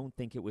I don't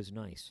think it was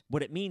nice.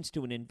 What it means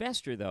to an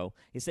investor, though,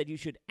 is that you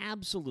should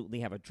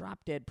absolutely have a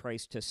drop-dead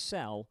price to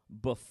sell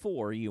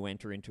before you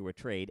enter into a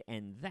trade,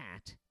 and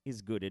that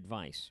is good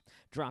advice.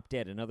 Drop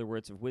Dead and Other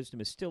Words of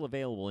Wisdom is still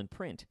available in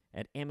print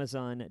at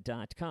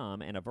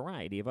Amazon.com and a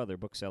variety of other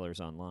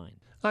booksellers online.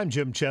 I'm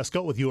Jim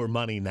Chesko with Your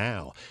Money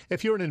Now.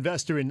 If you're an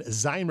investor in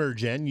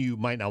Zymergen, you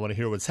might not want to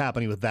hear what's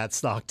happening with that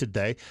stock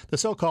today. The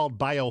so-called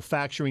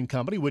biofacturing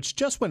company, which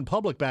just went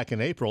public back in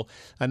April,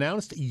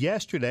 announced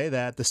yesterday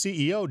that the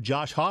CEO,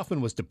 Josh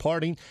Hoffman, was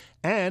departing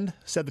and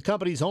said the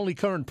company's only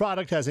current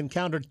product has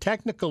encountered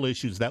technical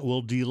issues that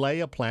will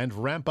delay a planned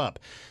ramp-up.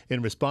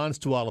 In response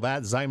to all of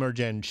that,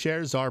 Zymergen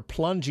shares are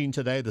plunging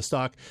today, the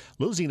stock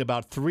losing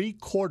about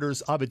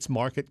 3/4 of its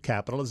market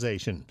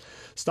capitalization.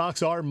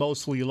 Stocks are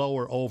mostly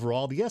lower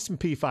overall. The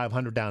S&P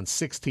 500 down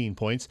 16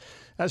 points.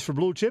 As for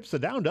blue chips, the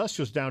Dow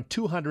Industrial is down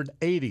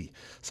 280.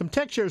 Some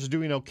tech shares are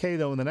doing okay,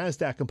 though, and the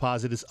NASDAQ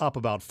Composite is up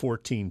about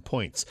 14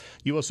 points.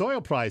 U.S.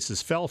 oil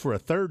prices fell for a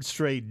third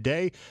straight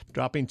day,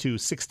 dropping to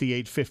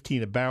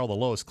 $68.15 a barrel, the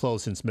lowest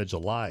close since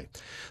mid-July.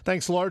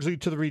 Thanks largely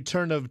to the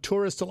return of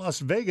tourists to Las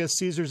Vegas,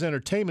 Caesars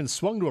Entertainment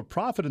swung to a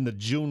profit in the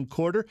June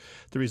quarter.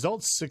 The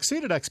results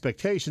exceeded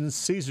expectations.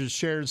 Caesars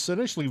shares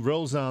initially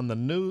rose on the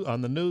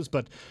news,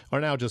 but are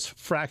now just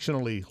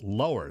fractionally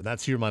lower.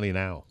 That's Your Money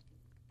Now.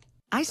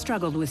 I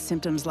struggled with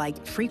symptoms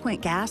like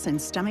frequent gas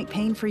and stomach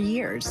pain for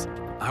years.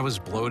 I was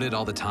bloated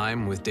all the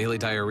time with daily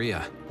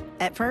diarrhea.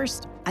 At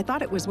first, I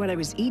thought it was what I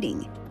was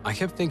eating. I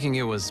kept thinking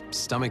it was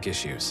stomach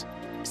issues.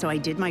 So I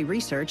did my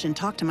research and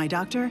talked to my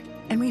doctor,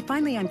 and we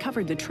finally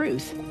uncovered the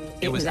truth.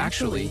 It was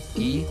actually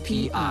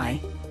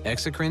EPI.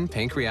 Exocrine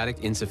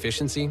pancreatic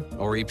insufficiency,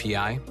 or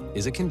EPI,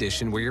 is a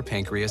condition where your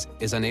pancreas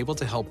is unable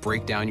to help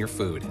break down your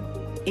food.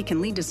 It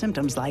can lead to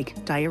symptoms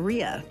like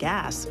diarrhea,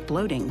 gas,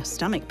 bloating,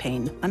 stomach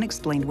pain,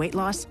 unexplained weight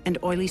loss, and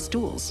oily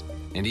stools.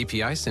 And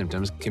EPI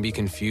symptoms can be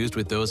confused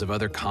with those of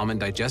other common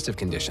digestive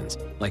conditions,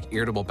 like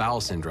irritable bowel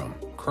syndrome,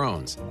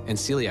 Crohn's, and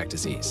celiac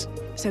disease.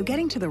 So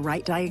getting to the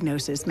right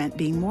diagnosis meant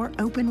being more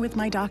open with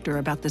my doctor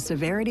about the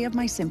severity of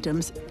my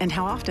symptoms and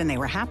how often they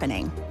were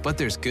happening. But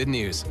there's good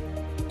news.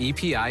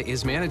 EPI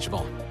is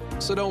manageable,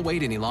 so don't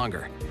wait any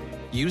longer.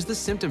 Use the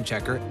symptom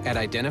checker at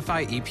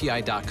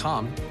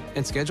identifyepi.com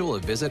and schedule a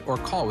visit or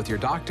call with your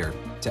doctor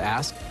to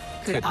ask,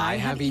 could I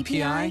have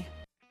EPI?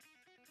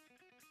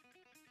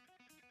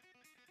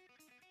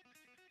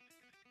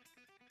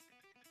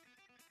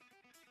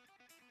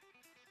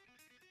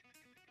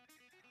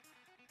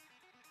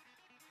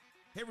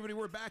 Hey, everybody,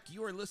 we're back.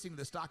 You are listening to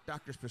the Stock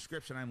Doctor's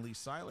Prescription. I'm Lee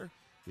Seiler.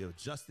 We have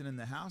Justin in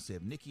the house. We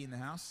have Nikki in the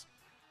house.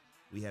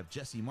 We have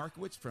Jesse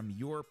Markowitz from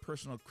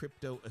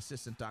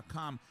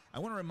yourpersonalcryptoassistant.com. I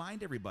want to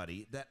remind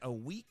everybody that a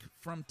week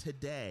from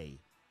today,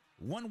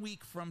 1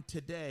 week from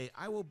today,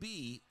 I will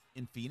be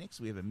in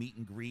Phoenix. We have a meet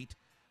and greet.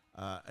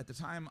 At the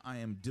time I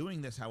am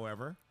doing this,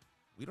 however,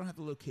 we don't have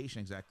the location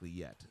exactly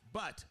yet.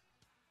 But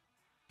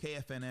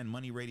KFNN,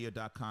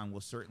 moneyradio.com will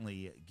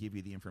certainly give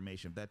you the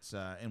information. That's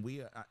I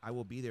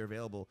will be there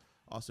available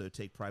also to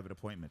take private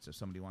appointments. If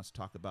somebody wants to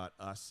talk about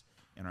us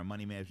and our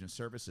money management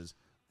services,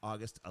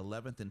 August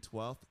 11th and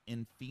 12th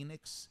in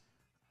Phoenix.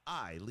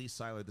 I, Lee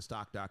Seiler, the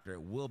Stock Doctor,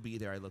 will be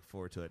there. I look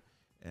forward to it.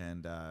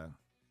 And I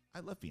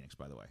love Phoenix,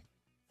 by the way.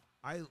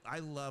 I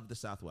love the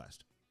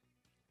Southwest.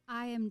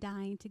 I am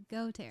dying to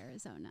go to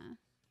Arizona.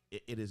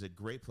 It is a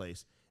great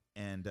place.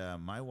 And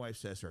my wife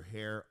says her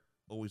hair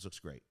always looks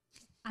great.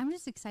 I'm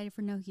just excited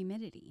for no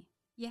humidity.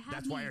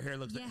 That's why your hair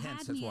looks you hence, had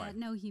that's me why. at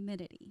no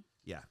humidity.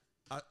 Yeah.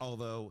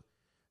 Although,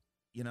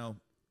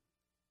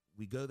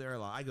 we go there a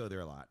lot. I go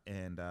there a lot,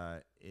 and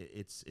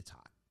it's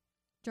hot.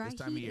 Dry this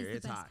time heat of year, is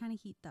it's the best hot. kind of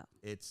heat, though.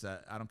 It's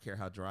I don't care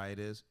how dry it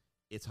is.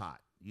 It's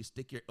hot. You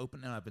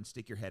open it up and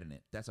stick your head in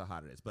it. That's how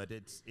hot it is. But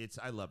it's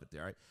I love it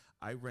there.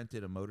 I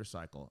rented a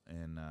motorcycle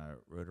and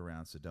rode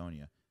around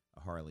Sedonia,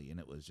 a Harley, and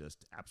it was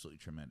just absolutely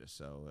tremendous.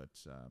 So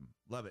it's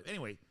love it.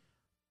 Anyway,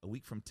 a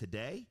week from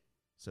today,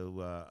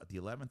 so the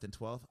 11th and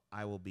 12th,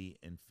 I will be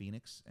in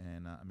Phoenix,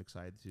 and I'm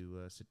excited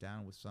to sit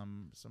down with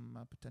some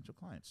potential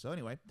clients. So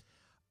anyway,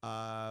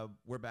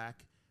 we're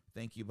back.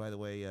 Thank you, by the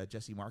way,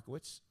 Jesse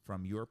Markowitz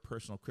from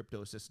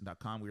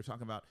yourpersonalcryptoassistant.com. We were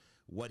talking about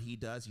what he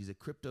does. He's a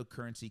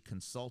cryptocurrency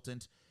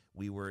consultant.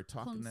 We were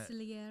talking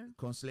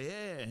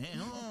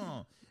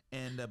conseiller.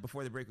 And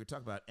before the break, we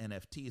talked about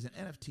NFTs. And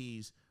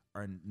NFTs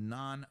are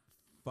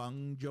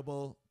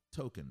non-fungible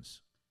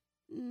tokens.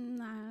 I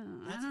don't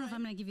know if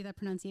I'm going to give you that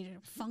pronunciation.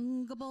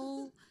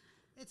 Fungible.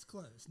 It's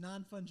close.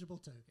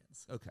 Non-fungible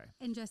tokens. Okay.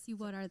 And Jesse,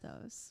 what are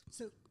those?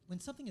 So when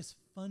something is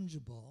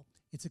fungible,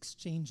 it's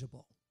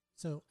exchangeable.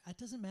 So it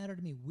doesn't matter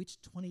to me which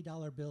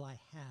 $20 bill I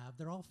have.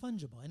 They're all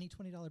fungible. Any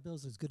 $20 bill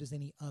is as good as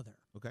any other.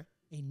 Okay.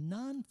 A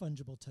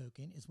non-fungible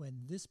token is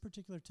when this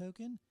particular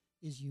token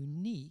is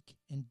unique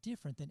and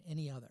different than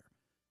any other.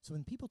 So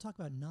when people talk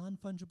about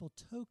non-fungible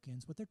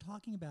tokens, what they're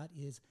talking about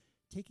is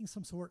taking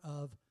some sort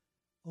of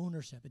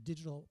ownership, a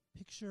digital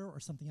picture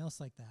or something else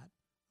like that,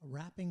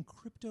 wrapping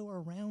crypto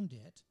around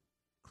it,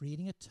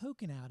 creating a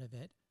token out of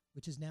it,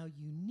 which is now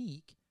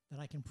unique that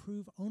I can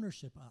prove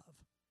ownership of.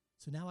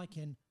 So now I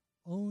can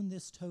own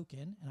this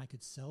token, and I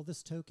could sell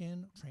this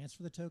token,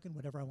 transfer the token,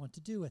 whatever I want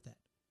to do with it.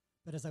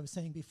 But as I was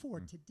saying before,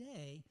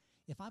 today,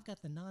 if I've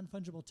got the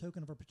non-fungible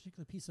token of a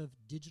particular piece of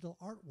digital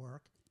artwork,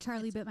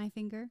 Charlie bit my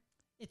finger.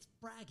 It's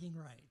bragging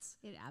rights.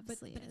 It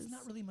absolutely but is. it's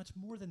not really much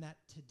more than that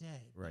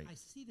today. Right. But I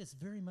see this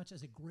very much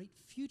as a great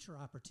future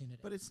opportunity.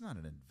 But it's not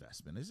an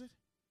investment, is it?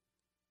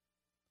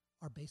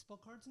 Are baseball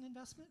cards an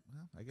investment?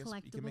 Well, I guess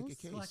you can make a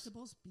case.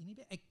 Collectibles, beanie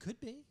bag. It could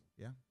be.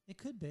 Yeah. It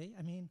could be.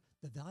 I mean,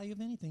 the value of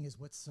anything is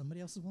what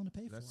somebody else is willing to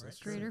pay for it. That's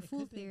Greater true.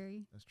 fool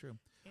theory. That's true.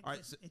 All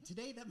right.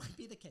 Today, that might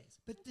be the case.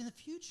 But in the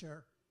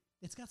future,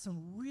 it's got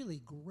some really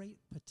great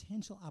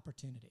potential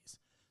opportunities.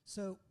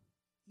 So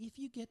if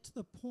you get to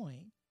the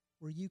point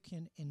where you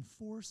can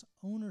enforce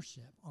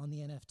ownership on the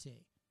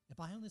NFT, if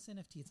I own this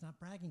NFT, it's not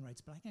bragging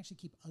rights, but I can actually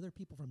keep other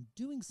people from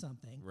doing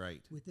something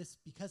with this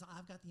because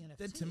I've got the NFT.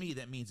 Then to me,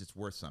 that means it's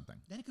worth something.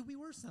 Then it could be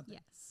worth something.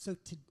 Yes. So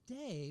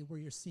today, where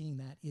you're seeing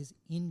that is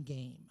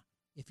in-game.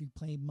 If you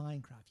play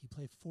Minecraft, you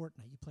play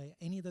Fortnite, you play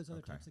any of those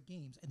other types of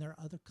games, and there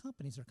are other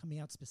companies that are coming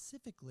out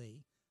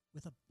specifically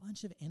with a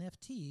bunch of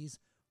NFTs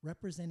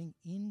representing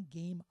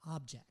in-game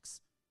objects.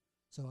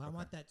 So I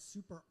want that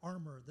super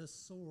armor, the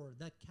sword,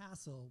 that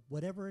castle,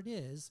 whatever it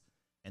is.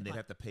 And they'd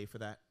have to pay for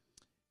that?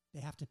 They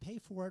have to pay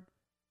for it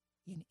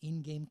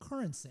in-game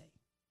currency.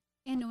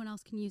 And no one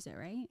else can use it,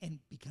 right? And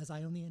because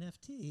I own the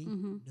NFT,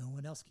 no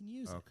one else can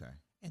use it. Okay.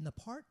 And the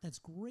part that's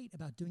great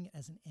about doing it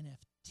as an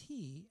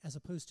NFT, as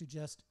opposed to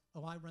just,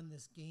 I run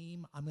this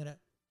game, I'm going to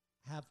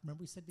have,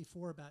 remember we said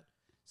before about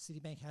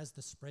Citibank has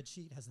the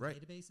spreadsheet, has the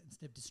database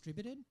instead of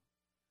distributed?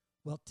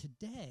 Well,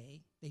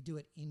 today they do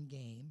it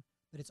in-game,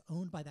 but it's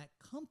owned by that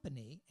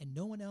company, and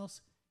no one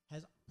else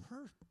has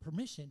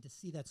permission to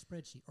see that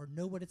spreadsheet or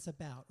know what it's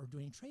about or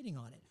doing trading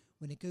on it.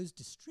 When it goes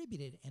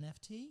distributed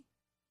NFT,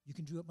 you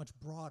can do it much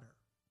broader.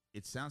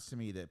 It sounds to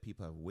me that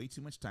people have way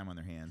too much time on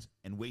their hands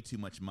and way too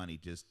much money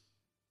just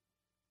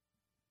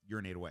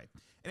urinate away.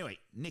 Anyway,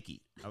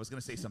 Nikki, I was going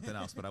to say something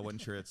else, but I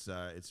wasn't sure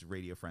it's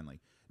radio friendly.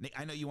 Nick,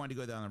 I know you wanted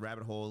to go down the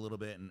rabbit hole a little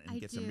bit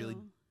and get some really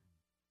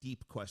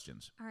deep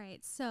questions. All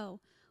right. So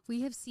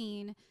we have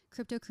seen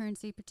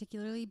cryptocurrency,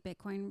 particularly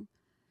Bitcoin,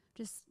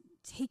 just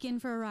taken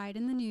for a ride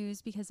in the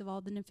news because of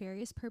all the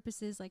nefarious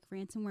purposes like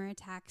ransomware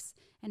attacks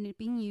and it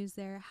being used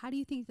there. How do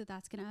you think that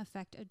that's going to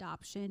affect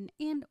adoption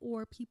and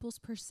or people's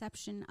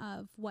perception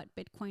of what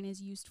Bitcoin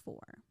is used for?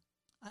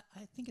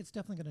 I think it's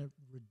definitely going to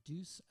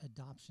reduce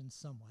adoption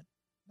somewhat.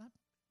 Not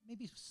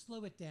maybe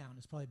slow it down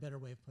is probably a better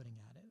way of putting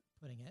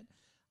it.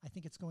 I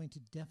think it's going to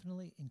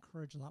definitely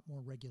encourage a lot more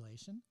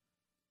regulation,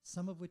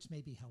 some of which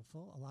may be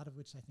helpful, a lot of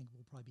which I think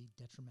will probably be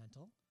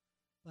detrimental.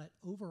 But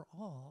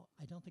overall,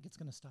 I don't think it's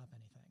going to stop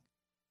anything.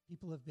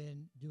 People have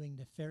been doing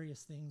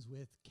nefarious things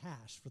with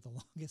cash for the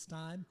longest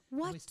time.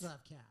 What? And we still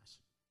have cash.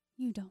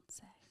 You don't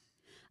say.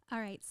 All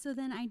right. So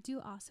then I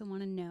do also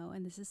want to know,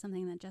 and this is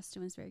something that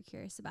Justin was very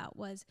curious about,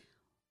 was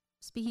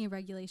speaking of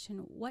regulation,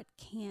 what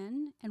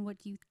can and what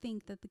do you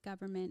think that the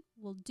government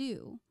will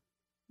do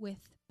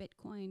with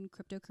Bitcoin,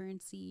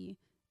 cryptocurrency,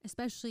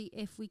 especially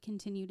if we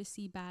continue to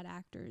see bad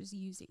actors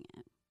using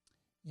it?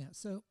 Yeah.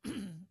 So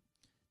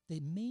the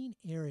main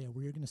area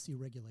where you're going to see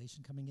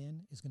regulation coming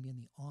in is going to be in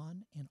the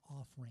on and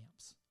off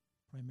ramps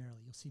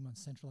primarily. You'll see them on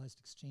centralized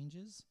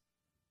exchanges,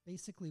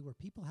 basically where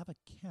people have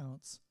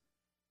accounts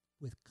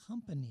with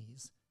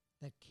companies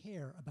that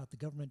care about the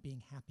government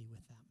being happy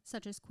with them.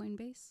 Such as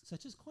Coinbase?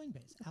 Such as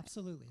Coinbase,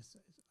 absolutely.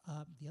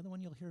 The other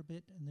one you'll hear a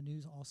bit in the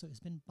news also has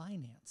been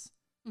Binance.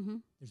 Mm-hmm.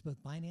 There's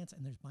both Binance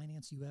and there's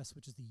Binance US,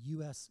 which is the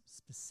US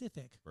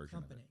specific Version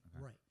of it. company.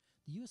 Okay. Right.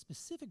 The US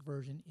specific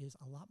version is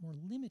a lot more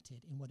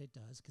limited in what it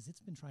does because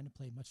it's been trying to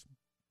play much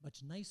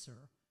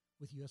nicer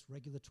with US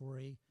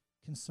regulatory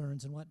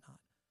concerns and whatnot.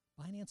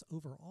 Binance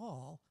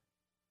overall,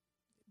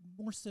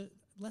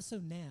 less so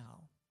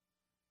now,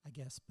 I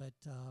guess, but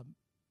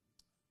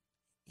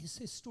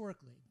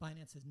historically,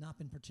 Binance has not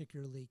been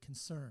particularly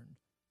concerned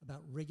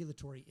about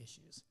regulatory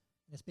issues.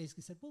 And it's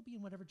basically said, we'll be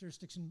in whatever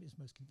jurisdiction is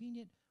most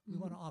convenient. We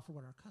want to offer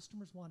what our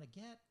customers want to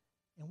get,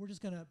 and we're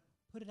just going to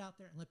put it out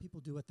there and let people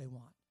do what they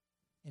want.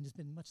 And has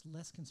been much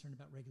less concerned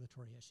about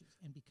regulatory issues.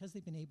 And because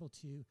they've been able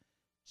to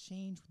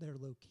change their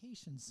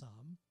location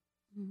some,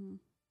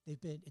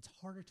 it's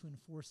harder to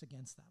enforce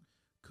against them.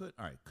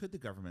 Could the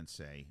government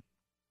say,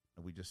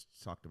 we just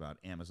talked about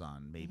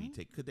Amazon, maybe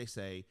could they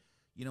say,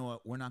 you know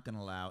what, we're not going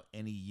to allow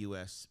any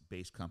U.S.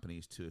 based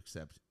companies to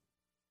accept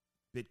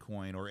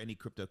Bitcoin or any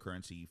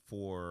cryptocurrency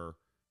for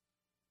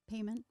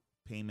payment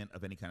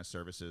of any kind of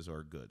services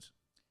or goods?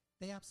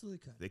 They absolutely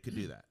could. They could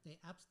do that. They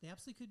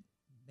absolutely could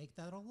make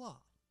that a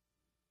law.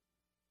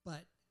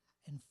 But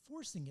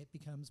enforcing it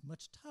becomes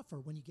much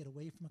tougher when you get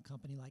away from a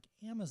company like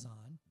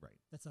Amazon. Right.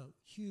 That's a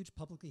huge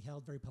publicly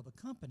held, very public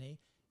company.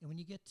 And when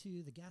you get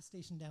to the gas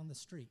station down the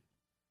street,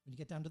 when you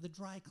get down to the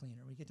dry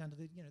cleaner, when you get down to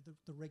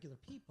the regular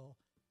people,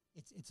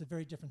 it's a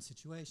very different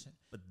situation.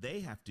 But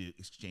they have to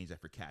exchange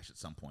that for cash at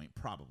some point,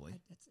 probably.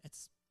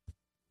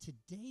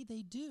 Today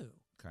they do.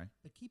 Okay.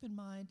 But keep in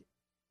mind,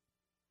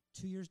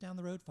 2 years down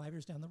the road, 5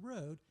 years down the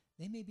road,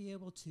 they may be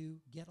able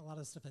to get a lot of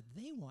the stuff that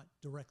they want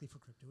directly for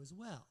crypto as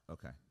well.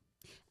 Okay.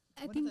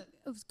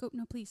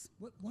 No, please.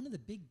 One of the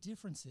big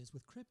differences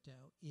with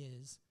crypto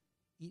is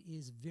it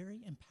is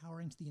very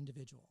empowering to the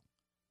individual.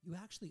 You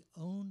actually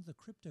own the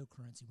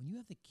cryptocurrency. When you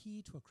have the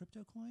key to a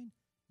crypto coin,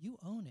 you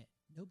own it.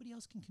 Nobody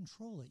else can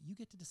control it. You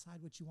get to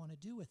decide what you want to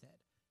do with it.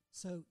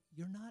 So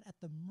you're not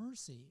at the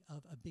mercy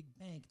of a big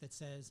bank that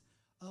says,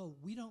 oh,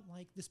 we don't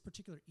like this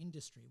particular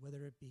industry,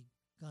 whether it be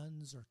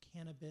guns or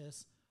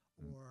cannabis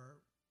or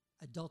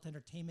adult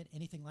entertainment,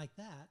 anything like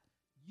that.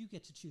 You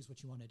get to choose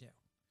what you want to do.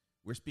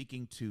 We're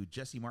speaking to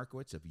Jesse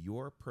Markowitz of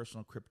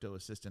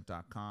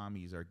yourpersonalcryptoassistant.com.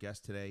 He's our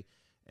guest today,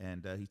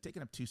 and he's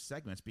taken up 2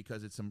 segments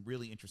because it's some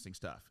really interesting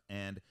stuff.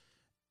 And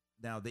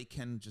now they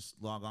can just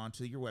log on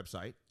to your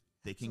website.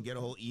 They can get a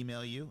whole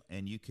email you,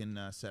 and you can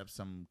set up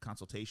some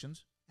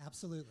consultations.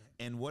 Absolutely.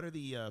 And what are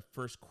the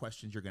first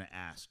questions you're going to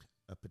ask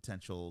a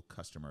potential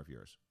customer of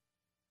yours?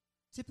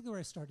 Typically where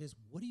I start is,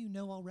 what do you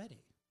know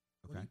already?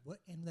 Okay.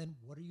 And then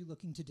what are you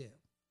looking to do?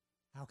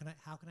 How can I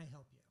help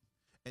you?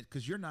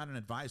 Because you're not an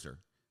advisor.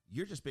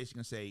 You're just basically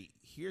going to say,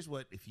 here's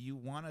what, if you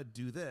want to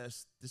do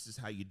this, this is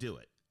how you do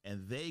it.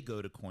 And they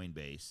go to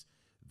Coinbase.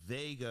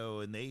 They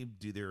go and they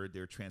do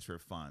their transfer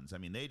of funds. I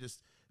mean, they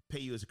just pay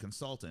you as a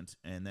consultant,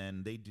 and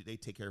then they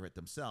take care of it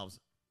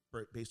themselves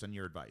based on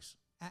your advice.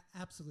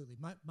 Absolutely.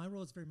 My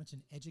role is very much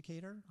an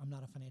educator. I'm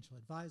not a financial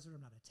advisor.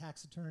 I'm not a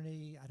tax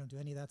attorney. I don't do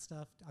any of that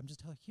stuff. I'm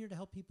just here to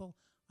help people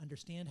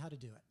understand how to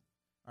do it.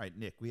 All right,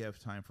 Nick, we have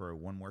time for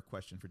one more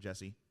question for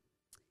Jesse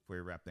before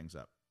we wrap things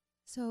up.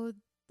 So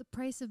the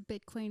price of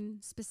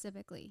Bitcoin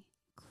specifically,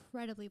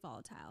 incredibly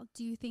volatile.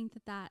 Do you think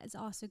that is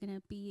also going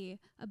to be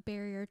a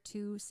barrier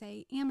to,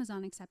 say,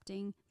 Amazon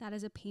accepting that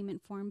as a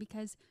payment form?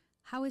 Because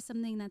how is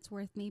something that's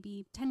worth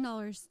maybe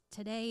 $10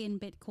 today in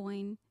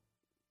Bitcoin,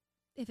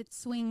 if it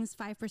swings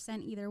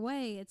 5% either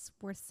way, it's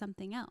worth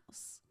something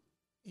else?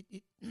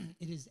 It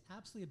is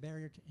absolutely a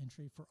barrier to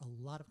entry for a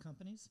lot of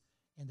companies,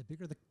 and the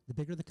bigger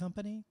the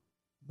company,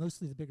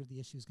 mostly the bigger the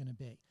issue is going to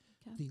be.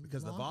 Okay.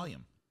 Because of the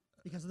volume.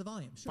 Because of the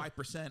volume, sure.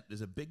 5%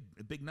 is a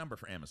big number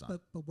for Amazon.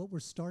 But what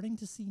we're starting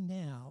to see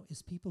now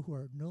is people who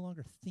are no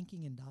longer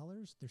thinking in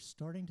dollars, they're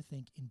starting to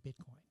think in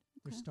Bitcoin.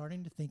 Okay. They're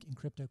starting to think in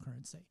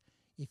cryptocurrency.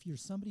 If you're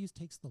somebody who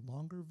takes the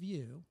longer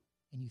view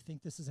and you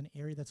think this is an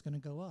area that's going to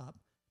go up,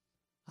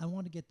 I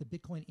want to get the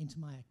Bitcoin into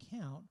my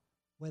account,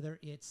 whether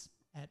it's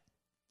at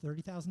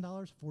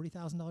 $30,000,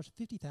 $40,000,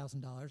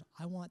 $50,000.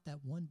 I want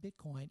that one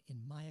Bitcoin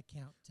in my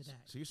account today.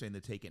 So you're saying they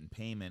take it in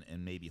payment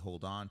and maybe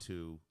hold on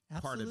to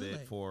Absolutely. part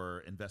of it for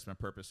investment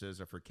purposes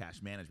or for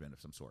cash management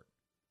of some sort.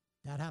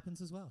 That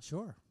happens as well,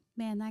 sure.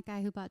 Man, that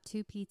guy who bought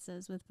 2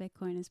 pizzas with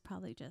Bitcoin is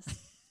probably just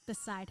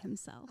beside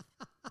himself.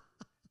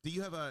 Do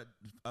you have a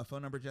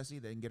phone number, Jesse,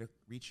 they can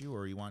reach you,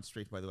 or you want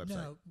straight by the website?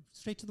 No,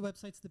 straight to the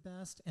website's the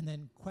best, and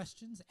then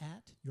questions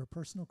at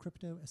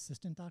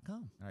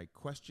yourpersonalcryptoassistant.com. All right,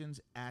 questions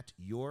at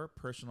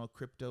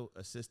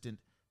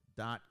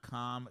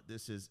yourpersonalcryptoassistant.com.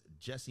 This is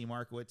Jesse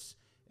Markowitz,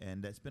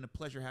 and it's been a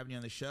pleasure having you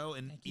on the show.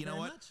 And Thank you know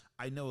very what? much.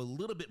 I know a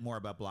little bit more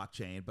about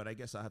blockchain, but I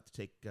guess I'll have to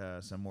take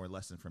some more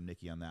lesson from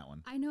Nikki on that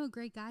one. I know a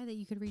great guy that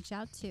you could reach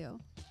out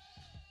to.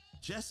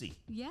 Jesse.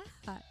 Yeah.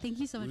 Thank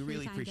you so much We for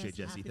really your time, appreciate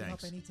Jesse. Jesse. Happy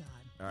Thanks. to help anytime.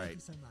 All Thank right.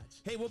 you so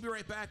much. Hey, we'll be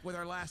right back with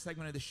our last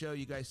segment of the show.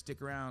 You guys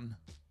stick around.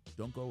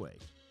 Don't go away.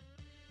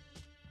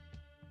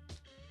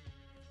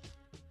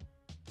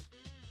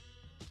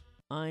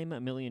 I'm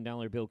 $1 Million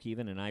Bill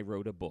Keevan, and I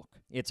wrote a book.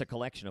 It's a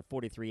collection of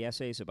 43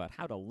 essays about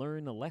how to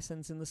learn the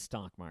lessons in the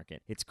stock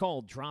market. It's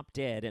called Drop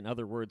Dead and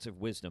Other Words of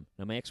Wisdom.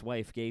 Now, my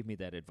ex-wife gave me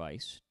that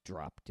advice,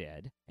 drop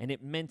dead, and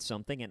it meant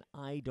something, and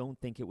I don't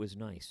think it was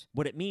nice.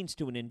 What it means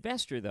to an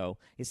investor, though,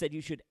 is that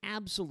you should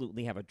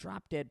absolutely have a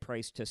drop-dead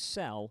price to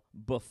sell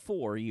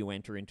before you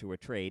enter into a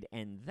trade,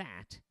 and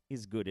that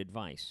is good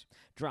advice.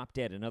 Drop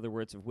Dead and Other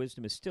Words of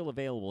Wisdom is still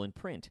available in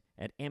print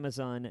at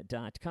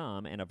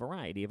Amazon.com and a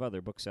variety of other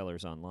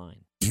booksellers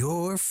online.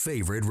 Your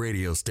favorite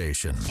radio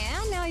station.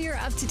 And now you're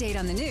up to date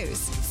on the news.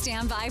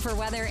 Stand by for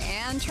weather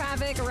and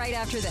traffic right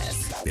after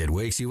this. It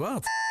wakes you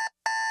up,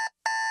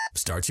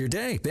 starts your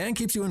day, and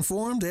keeps you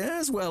informed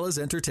as well as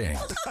entertained.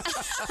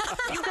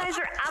 You guys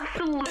are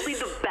absolutely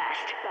the best.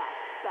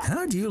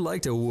 How do you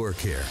like to work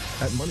here?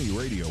 At Money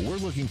Radio, we're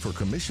looking for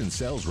commissioned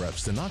sales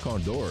reps to knock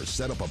on doors,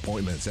 set up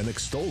appointments, and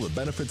extol the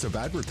benefits of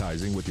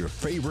advertising with your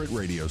favorite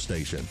radio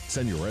station.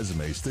 Send your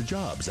resumes to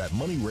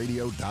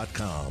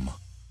jobs@moneyradio.com.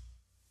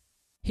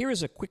 Here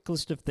is a quick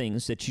list of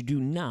things that you do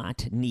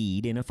not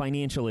need in a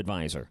financial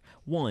advisor.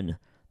 1,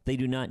 they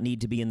do not need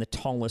to be in the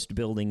tallest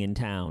building in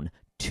town.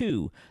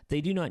 2,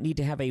 they do not need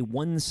to have a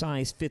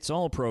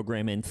one-size-fits-all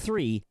program. And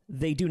 3,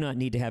 they do not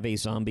need to have a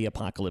zombie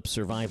apocalypse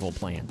survival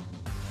plan.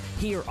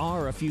 Here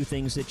are a few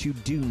things that you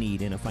do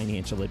need in a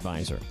financial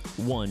advisor.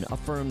 1, a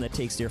firm that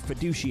takes their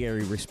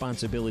fiduciary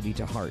responsibility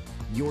to heart.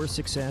 Your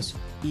success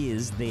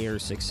is their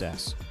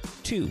success.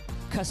 2,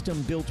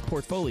 custom-built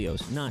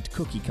portfolios, not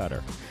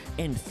cookie-cutter.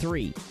 And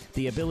 3,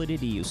 the ability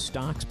to use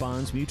stocks,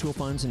 bonds, mutual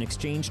funds, and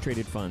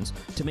exchange-traded funds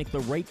to make the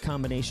right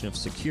combination of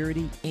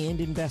security and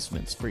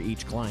investments for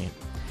each client.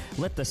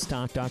 Let the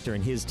Stock Doctor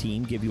and his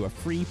team give you a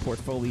free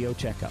portfolio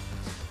checkup.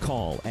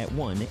 Call at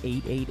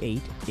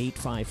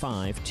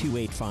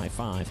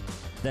 1-888-855-2855.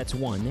 That's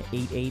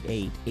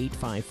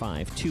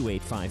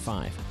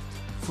 1-888-855-2855.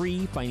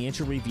 Free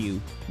financial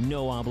review,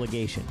 no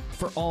obligation,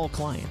 for all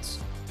clients.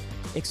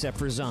 Except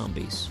for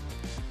zombies.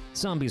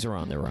 Zombies are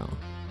on their own.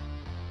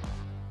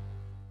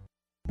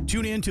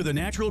 Tune in to the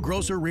Natural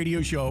Grocer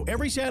Radio Show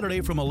every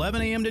Saturday from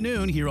 11 a.m. to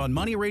noon here on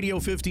Money Radio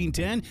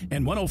 1510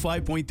 and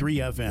 105.3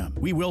 FM.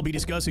 We will be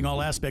discussing all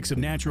aspects of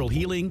natural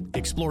healing,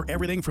 explore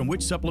everything from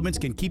which supplements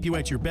can keep you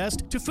at your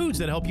best to foods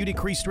that help you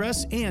decrease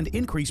stress and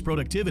increase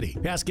productivity.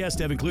 Past guests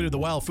have included the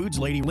Wild Foods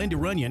lady Linda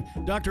Runyon,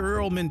 Dr.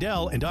 Earl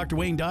Mindell, and Dr.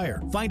 Wayne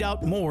Dyer. Find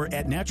out more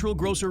at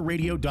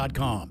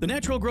naturalgrocerradio.com. The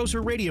Natural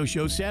Grocer Radio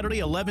Show, Saturday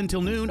 11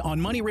 till noon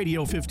on Money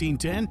Radio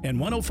 1510 and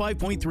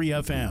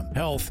 105.3 FM.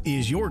 Health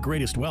is your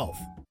greatest wealth.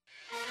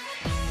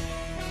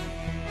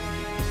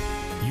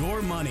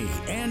 Your money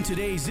and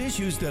today's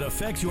issues that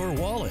affect your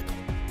wallet.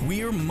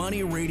 We're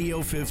Money Radio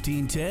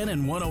 1510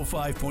 and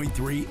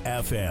 105.3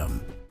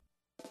 FM.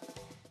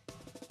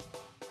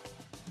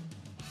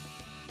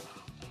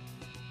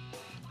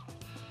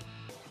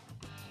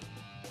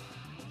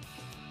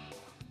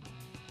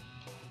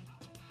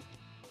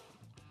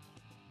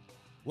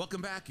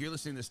 Welcome back. You're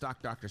listening to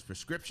Stock Doctor's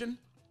Prescription.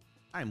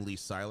 I'm Lee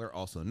Seiler,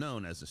 also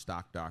known as the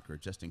Stock Doctor.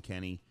 Justin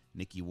Kenny,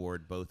 Nikki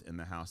Ward, both in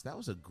the house. That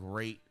was a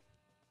great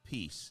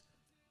piece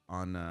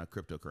on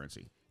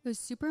cryptocurrency. It was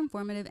super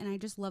informative, and I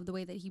just love the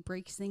way that he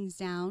breaks things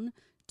down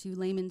to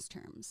layman's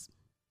terms.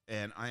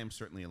 And I am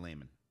certainly a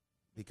layman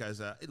because,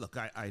 look,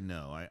 I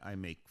know I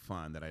make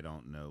fun that I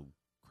don't know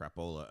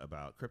crapola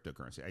about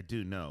cryptocurrency. I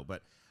do know,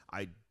 but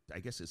I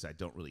guess it's I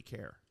don't really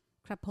care.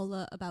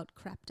 Crapola about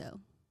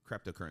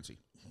Cryptocurrency.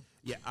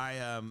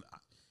 Yeah,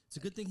 It's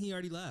a good thing he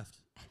already left.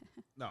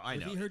 No, I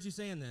know. If he heard you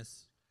saying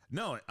this.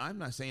 No, I'm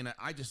not saying that.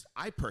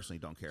 I personally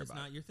don't care about it.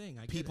 It's not your thing.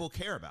 People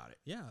care about it.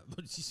 Yeah,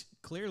 but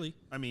clearly.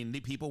 I mean, the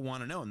people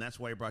want to know, and that's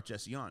why I brought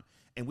Jesse on.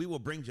 And we will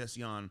bring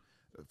Jesse on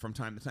from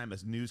time to time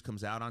as news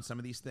comes out on some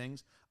of these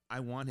things.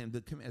 I want him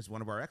to come as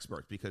one of our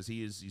experts because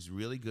he's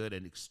really good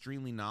and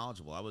extremely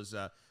knowledgeable. I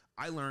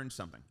learned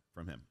something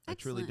from him. Excellent. I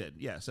truly did.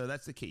 Yeah, so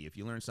that's the key. If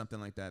you learn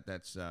something like that,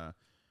 that's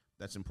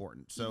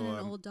important. So even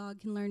an old dog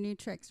can learn new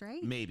tricks,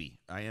 right? Maybe.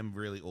 I am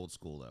really old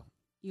school though.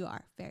 You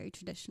are very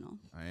traditional.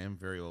 I am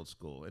very old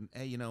school. And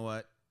hey, you know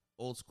what?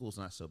 Old school's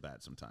not so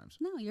bad sometimes.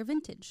 No, you're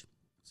vintage.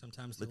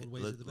 Sometimes the old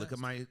ways are the best. Look at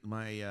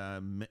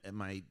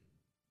my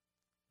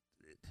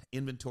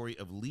inventory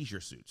of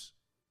leisure suits.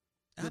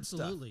 Good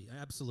absolutely, stuff.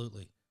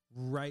 Absolutely.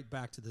 Right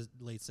back to the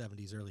late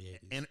 70s, early 80s.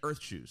 And Earth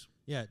shoes.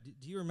 Yeah.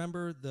 Do you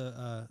remember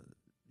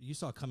you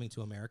saw Coming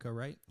to America,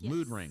 right? Yes.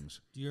 Mood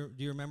rings. Do you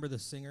remember the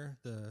singer,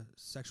 the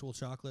Sexual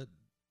Chocolate?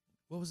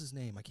 What was his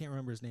name? I can't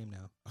remember his name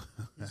now.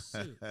 His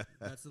suit.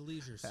 That's the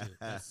leisure suit.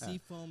 That's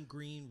seafoam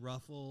green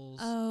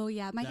ruffles. Oh,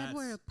 yeah. My dad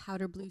wore a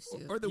powder blue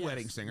suit. Or the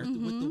wedding singer.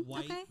 With the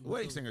white. Okay.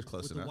 Wedding singer's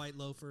close with enough. The white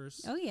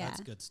loafers. Oh, yeah.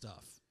 That's good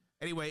stuff.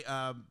 Anyway,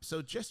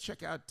 so just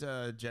check out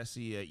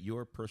Jesse at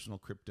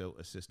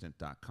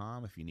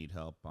yourpersonalcryptoassistant.com if you need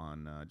help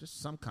on just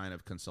some kind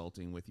of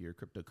consulting with your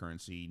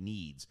cryptocurrency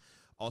needs.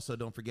 Also,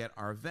 don't forget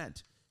our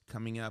event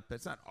coming up.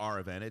 It's not our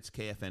event. It's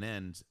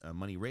KFNN's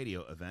Money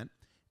Radio event.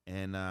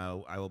 And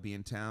I will be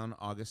in town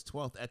August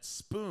 12th at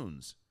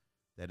Spoons.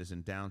 That is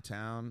in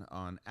downtown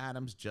on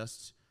Adams,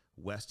 just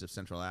west of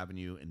Central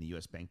Avenue in the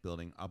U.S. Bank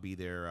Building. I'll be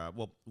there.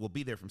 We'll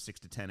be there from 6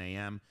 to 10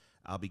 a.m.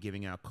 I'll be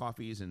giving out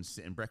coffees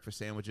and breakfast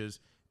sandwiches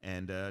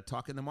and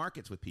talking the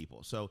markets with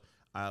people. So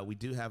we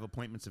do have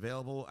appointments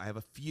available. I have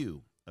a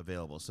few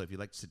available. So if you'd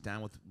like to sit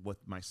down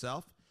with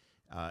myself,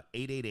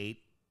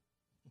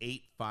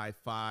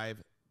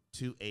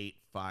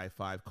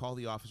 888-855-2855. Call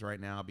the office right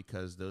now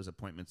because those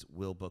appointments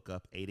will book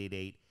up.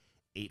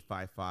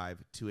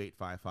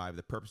 888-855-2855.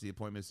 The purpose of the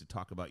appointment is to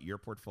talk about your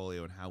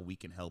portfolio and how we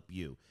can help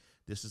you.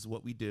 This is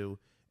what we do,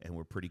 and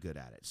we're pretty good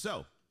at it.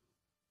 So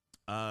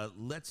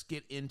let's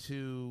get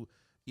into,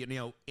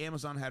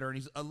 Amazon had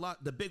earnings.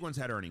 The big ones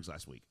had earnings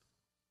last week.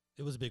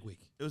 It was a big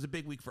week. It was a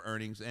big week for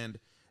earnings, and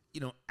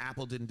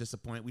Apple didn't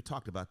disappoint. We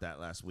talked about that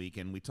last week,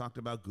 and we talked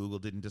about Google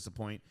didn't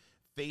disappoint.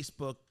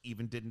 Facebook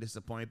even didn't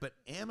disappoint, but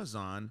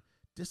Amazon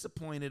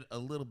disappointed a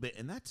little bit,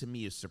 and that to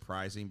me is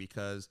surprising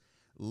because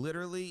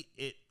literally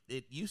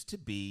it used to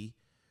be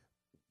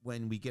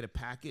when we get a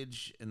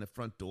package in the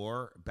front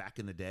door back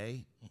in the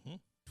day,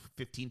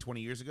 15,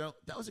 20 years ago,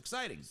 that was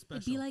exciting.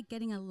 It'd be like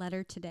getting a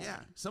letter today. Yeah,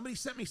 somebody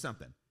sent me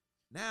something.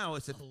 Now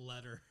it's a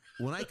letter.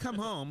 When I come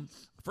home,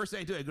 first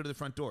thing I do, I go to the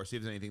front door, see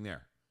if there's anything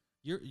there.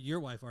 Your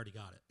wife already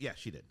got it. Yeah,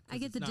 she did. I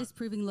get the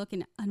disproving look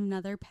in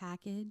another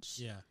package.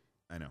 Yeah.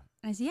 I know.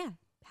 And I say, yeah,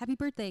 happy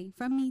birthday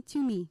from me to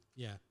me.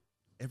 Yeah.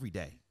 Every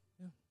day.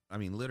 Yeah. I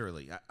mean,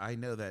 literally. I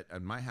know that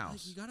in my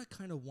house. You got to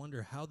kind of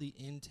wonder how the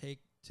intake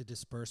to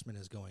disbursement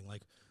is going.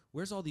 Like,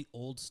 where's all the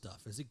old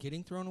stuff? Is it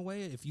getting thrown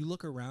away? If you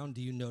look around,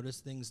 do you notice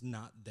things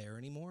not there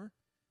anymore?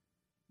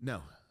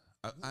 No.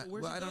 I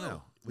don't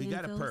know. We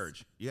got to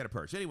purge. You got to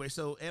purge. Anyway,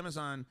 so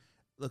Amazon,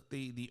 look,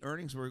 the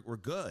earnings were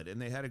good, and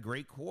they had a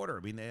great quarter.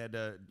 I mean, they had,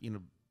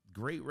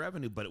 great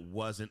revenue, but it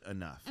wasn't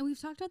enough. And we've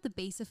talked about the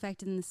base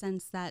effect in the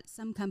sense that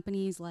some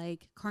companies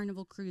like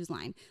Carnival Cruise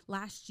Line,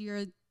 last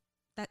year,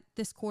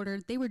 this quarter,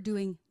 they were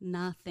doing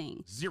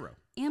nothing. Zero.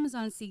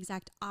 Amazon's the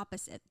exact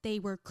opposite. They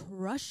were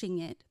crushing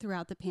it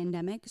throughout the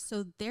pandemic,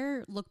 so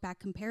their look-back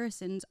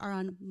comparisons are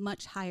on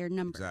much higher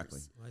numbers.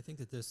 Exactly. Well, I think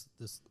that this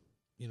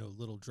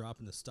little drop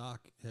in the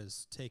stock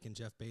has taken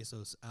Jeff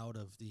Bezos out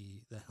of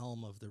the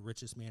helm of the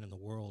richest man in the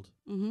world.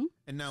 Mm-hmm.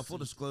 And now, full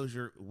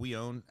disclosure, we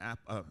own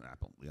Apple.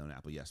 We own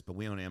Apple, yes, but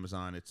we own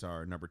Amazon. It's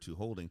our number 2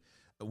 holding.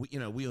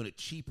 We own it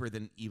cheaper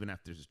than even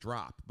after this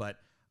drop. But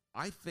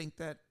I think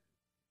that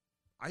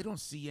I don't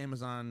see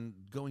Amazon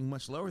going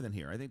much lower than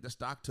here. I think the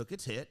stock took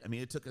its hit. I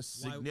mean, it took a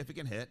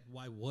significant hit.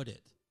 Why would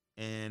it?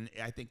 And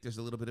I think there's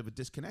a little bit of a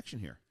disconnection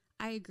here.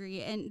 I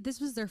agree. And this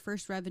was their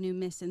first revenue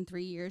miss in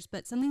 3 years.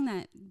 But something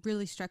that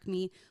really struck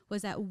me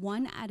was that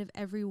 1 out of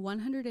every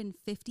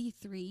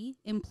 153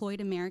 employed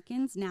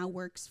Americans now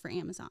works for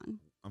Amazon.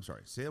 I'm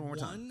sorry. Say that one more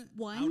time.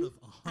 One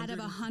out of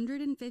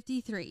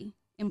 153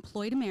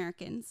 employed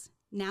Americans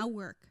now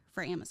work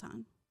for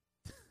Amazon.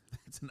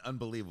 That's an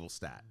unbelievable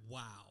stat.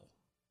 Wow.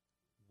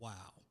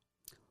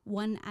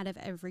 1 out of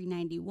every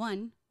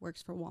 91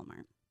 works for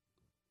Walmart.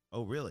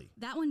 Oh, really?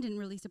 That one didn't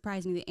really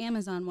surprise me. The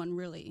Amazon one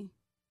really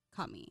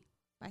caught me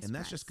by surprise. And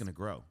that's just going to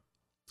grow.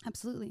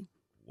 Absolutely.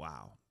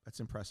 Wow. That's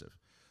impressive.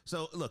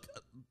 So, look,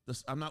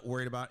 I'm not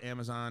worried about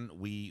Amazon.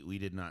 We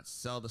did not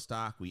sell the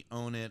stock. We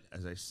own it.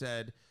 As I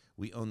said,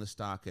 we own the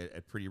stock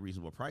at pretty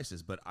reasonable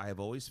prices. But I have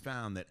always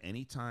found that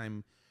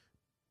anytime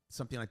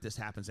something like this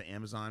happens to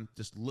Amazon,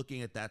 just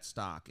looking at that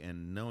stock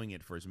and knowing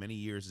it for as many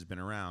years as it's been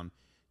around,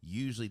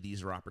 usually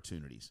these are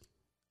opportunities.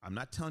 I'm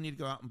not telling you to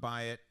go out and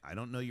buy it. I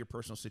don't know your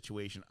personal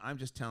situation. I'm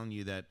just telling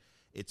you that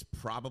it's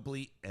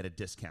probably at a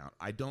discount.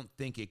 I don't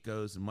think it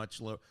goes much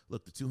lower.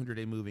 Look, the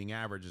 200-day moving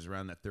average is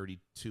around that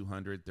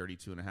 3,200,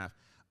 32.5.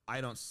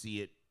 I don't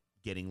see it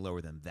getting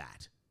lower than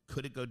that.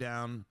 Could it go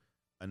down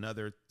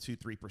another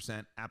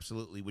 2-3%?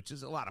 Absolutely, which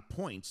is a lot of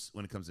points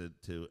when it comes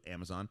to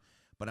Amazon.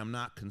 But I'm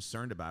not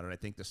concerned about it. I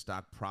think the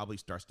stock probably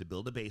starts to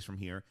build a base from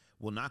here.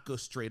 Will not go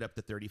straight up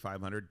to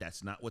 3,500.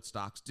 That's not what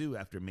stocks do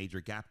after major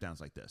gap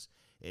downs like this.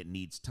 It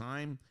needs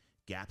time.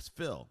 Gaps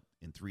fill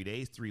in 3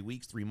 days, 3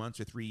 weeks, 3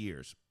 months, or 3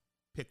 years.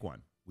 Pick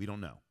one. We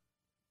don't know.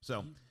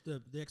 So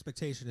the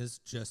expectation is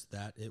just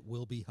that it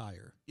will be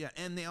higher. Yeah,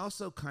 and they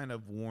also kind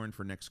of warned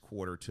for next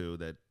quarter too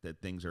that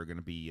things are going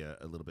to be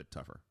a little bit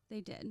tougher.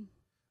 They did.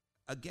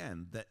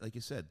 Again, that like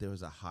you said, there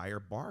was a higher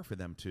bar for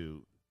them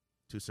to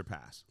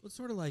surpass. Well, it's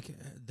sort of like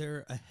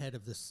they're ahead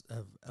of this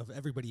of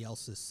everybody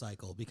else's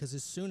cycle because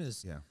as soon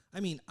as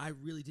I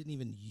really didn't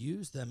even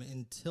use them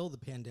until the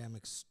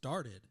pandemic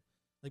started.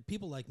 Like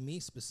people like me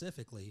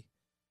specifically,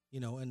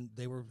 and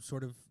they were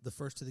sort of the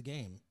first to the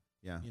game.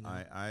 Yeah,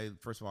 I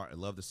first of all, I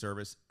love the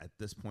service. At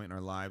this point in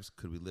our lives,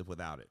 could we live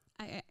without it?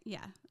 I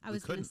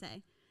was going to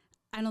say,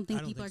 I don't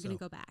think people are going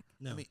to go back.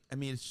 No, I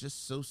mean, it's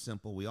just so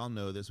simple. We all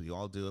know this. We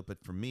all do it.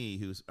 But for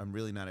me, I'm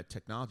really not a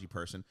technology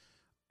person,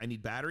 I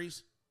need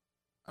batteries.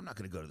 I'm not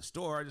going to go to the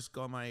store. I just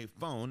go on my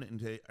phone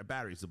and say,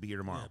 batteries will be here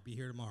tomorrow. Yeah, be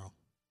here tomorrow.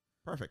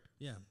 Perfect.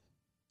 Yeah.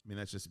 I mean,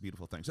 that's just a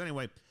beautiful thing. So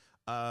anyway,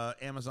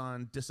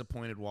 Amazon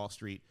disappointed Wall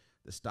Street.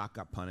 The stock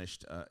got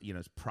punished.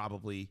 It's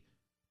probably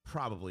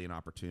an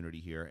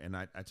opportunity here, and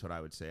that's what I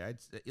would say.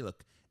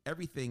 Look,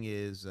 everything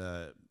is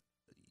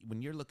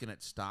when you're looking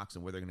at stocks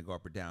and where they're going to go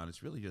up or down,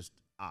 it's really just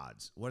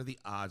odds. What are the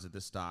odds of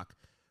this stock?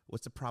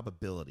 What's the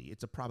probability?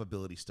 It's a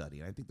probability study.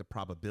 And I think the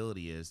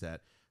probability is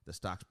that the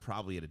stock's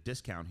probably at a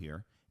discount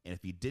here. And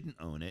if you didn't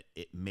own it,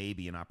 it may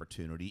be an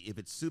opportunity, if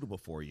it's suitable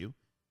for you,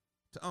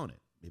 to own it.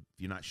 If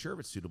you're not sure if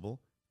it's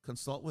suitable,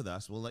 consult with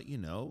us. We'll let you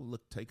know.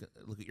 Take a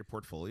look at your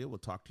portfolio. We'll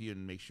talk to you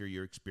and make sure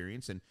you're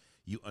experienced and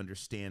you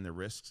understand the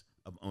risks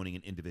of owning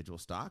an individual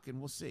stock, and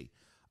we'll see.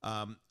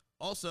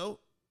 Also,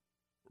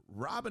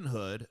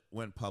 Robinhood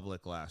went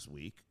public last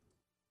week.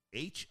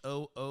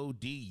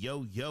 HOOD,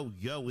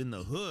 yo in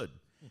the hood.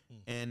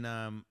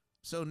 And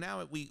so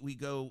now we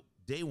go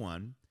day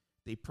one.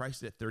 They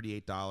priced it at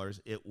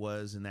 $38. It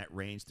was in that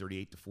range,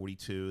 38 to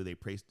 42. They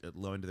priced it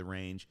low end of the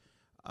range.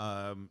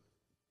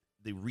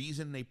 The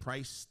reason they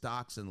priced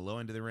stocks in the low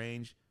end of the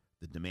range,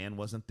 the demand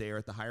wasn't there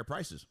at the higher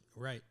prices.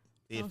 Right.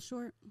 Fell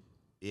short.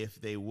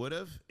 If they would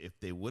have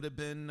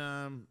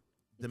been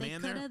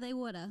demand there, they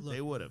would have.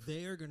 They would have.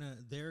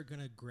 They're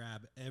gonna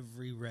grab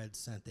every red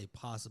cent they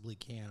possibly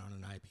can on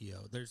an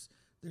IPO.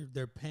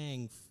 They're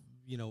paying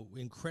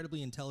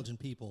incredibly intelligent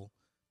people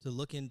to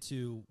look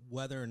into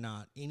whether or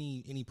not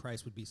any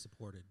price would be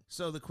supported.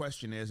 So the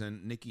question is,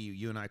 and Nikki,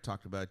 you and I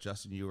talked about it,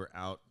 Justin, you were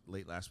out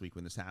late last week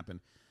when this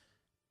happened.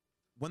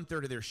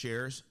 1/3 of their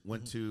shares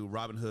went to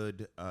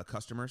Robinhood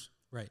customers.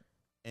 Right.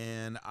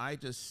 And I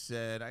just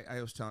said, I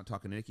was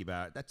talking to Nikki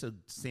about it. That's a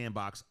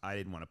sandbox I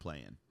didn't want to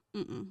play in.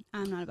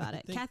 I'm not about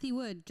it. Kathy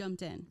Wood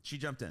jumped in. She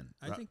jumped in.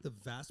 I think the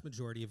vast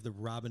majority of the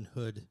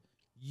Robinhood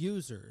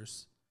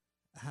users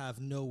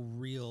have no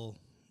real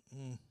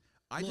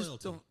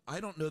loyalty. I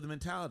don't know the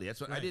mentality.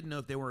 That's what I didn't know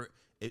if they were.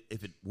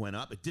 If it went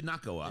up, it did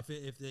not go up.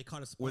 If they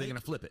caught a spike, or they're going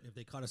to flip it. If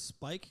they caught a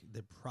spike,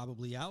 they're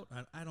probably out.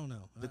 I don't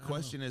know. The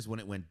question is when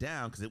it went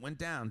down, because it went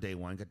down day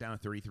one, got down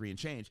to 33 and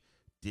change.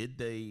 Did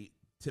the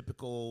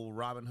typical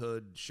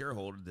Robinhood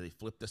shareholder, did they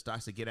flip the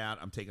stocks to get out?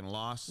 I'm taking a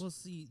loss. Well,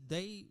 see,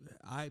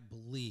 I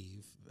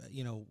believe,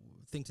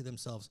 think to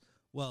themselves,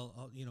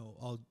 well,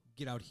 I'll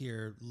get out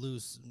here,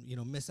 lose,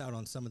 miss out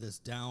on some of this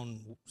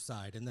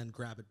downside, and then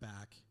grab it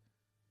back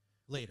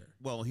later.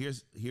 Well,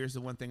 here's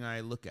the one thing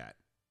I look at.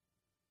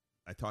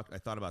 I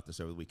thought about this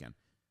over the weekend.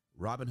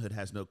 Robinhood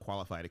has no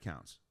qualified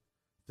accounts.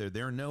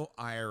 There are no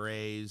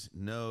IRAs,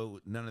 none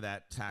of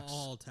that tax.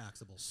 All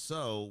taxable.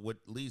 So what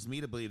leads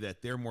me to believe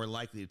that they're more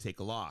likely to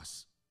take a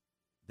loss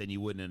than you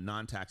would in a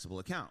non-taxable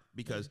account,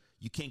 because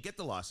you can't get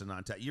the loss in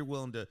non-tax. You're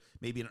willing to,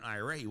 maybe in an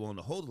IRA, you're willing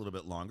to hold a little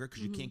bit longer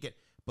because you can't get,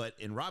 but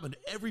in Robinhood,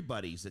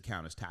 everybody's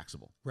account is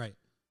taxable. Right.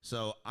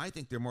 So I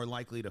think they're more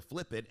likely to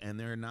flip it, and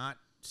they're not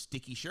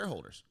sticky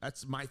shareholders.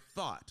 That's my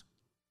thought.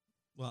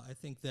 Well, I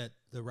think that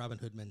the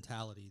Robinhood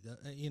mentality,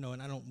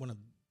 and I don't want to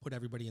put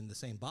everybody in the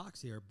same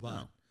box here,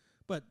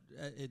 but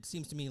it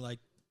seems to me like,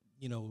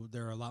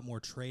 there are a lot more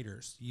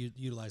traders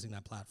utilizing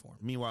that platform.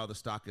 Meanwhile, the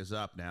stock is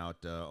up now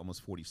at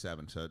almost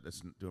 47, so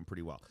it's doing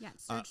pretty well. Yeah, it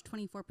surged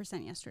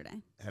 24%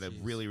 yesterday. Had a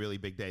really, really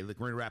big day. Look,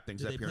 we're going to wrap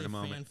things up here in a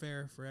moment.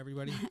 Fanfare for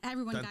everybody?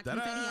 Everyone got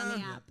confetti on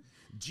the app.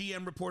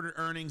 GM reported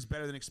earnings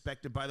better than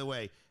expected, by the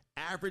way.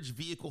 Average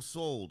vehicle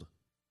sold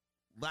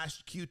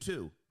last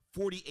Q2,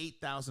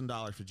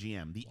 $48,000 for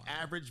GM. The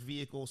average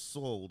vehicle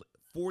sold,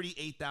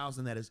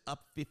 $48,000. That is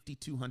up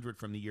 $5,200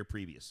 from the year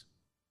previous.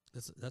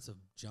 That's a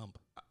jump.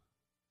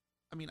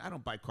 I mean, I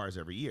don't buy cars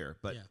every year,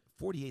 but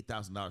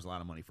 $48,000 is a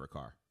lot of money for a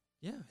car.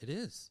 Yeah, it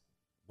is.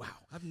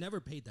 Wow. I've never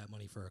paid that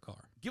money for a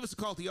car. Give us a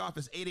call at the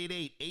office,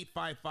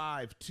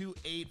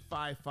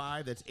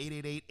 888-855-2855. That's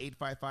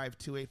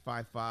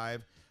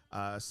 888-855-2855.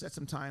 Set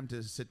some time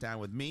to sit down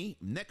with me.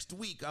 Next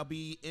week, I'll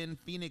be in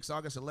Phoenix,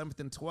 August 11th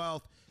and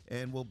 12th,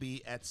 and we'll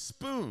be at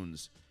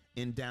Spoons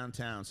in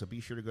downtown. So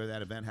be sure to go to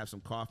that event, have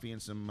some coffee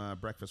and some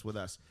breakfast with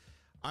us.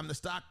 I'm the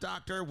Stock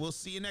Doctor. We'll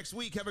see you next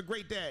week. Have a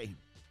great day.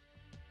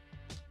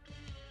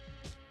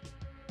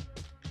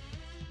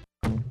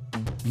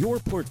 Your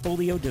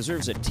portfolio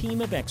deserves a team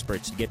of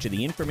experts to get you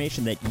the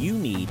information that you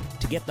need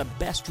to get the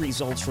best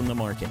results from the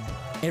market.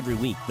 Every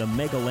week, the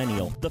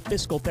Megalennial, the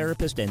Fiscal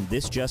Therapist, and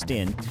This Just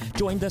In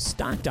join the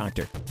Stock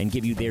Doctor and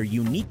give you their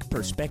unique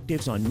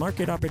perspectives on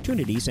market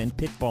opportunities and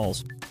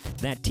pitfalls.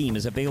 That team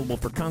is available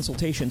for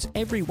consultations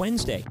every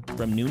Wednesday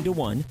from noon to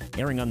 1,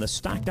 airing on the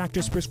Stock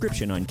Doctor's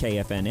prescription on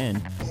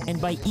KFNN,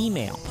 and by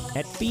email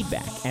at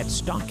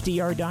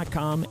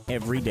feedback@stockdr.com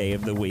every day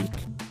of the week.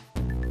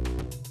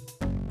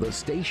 The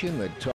station that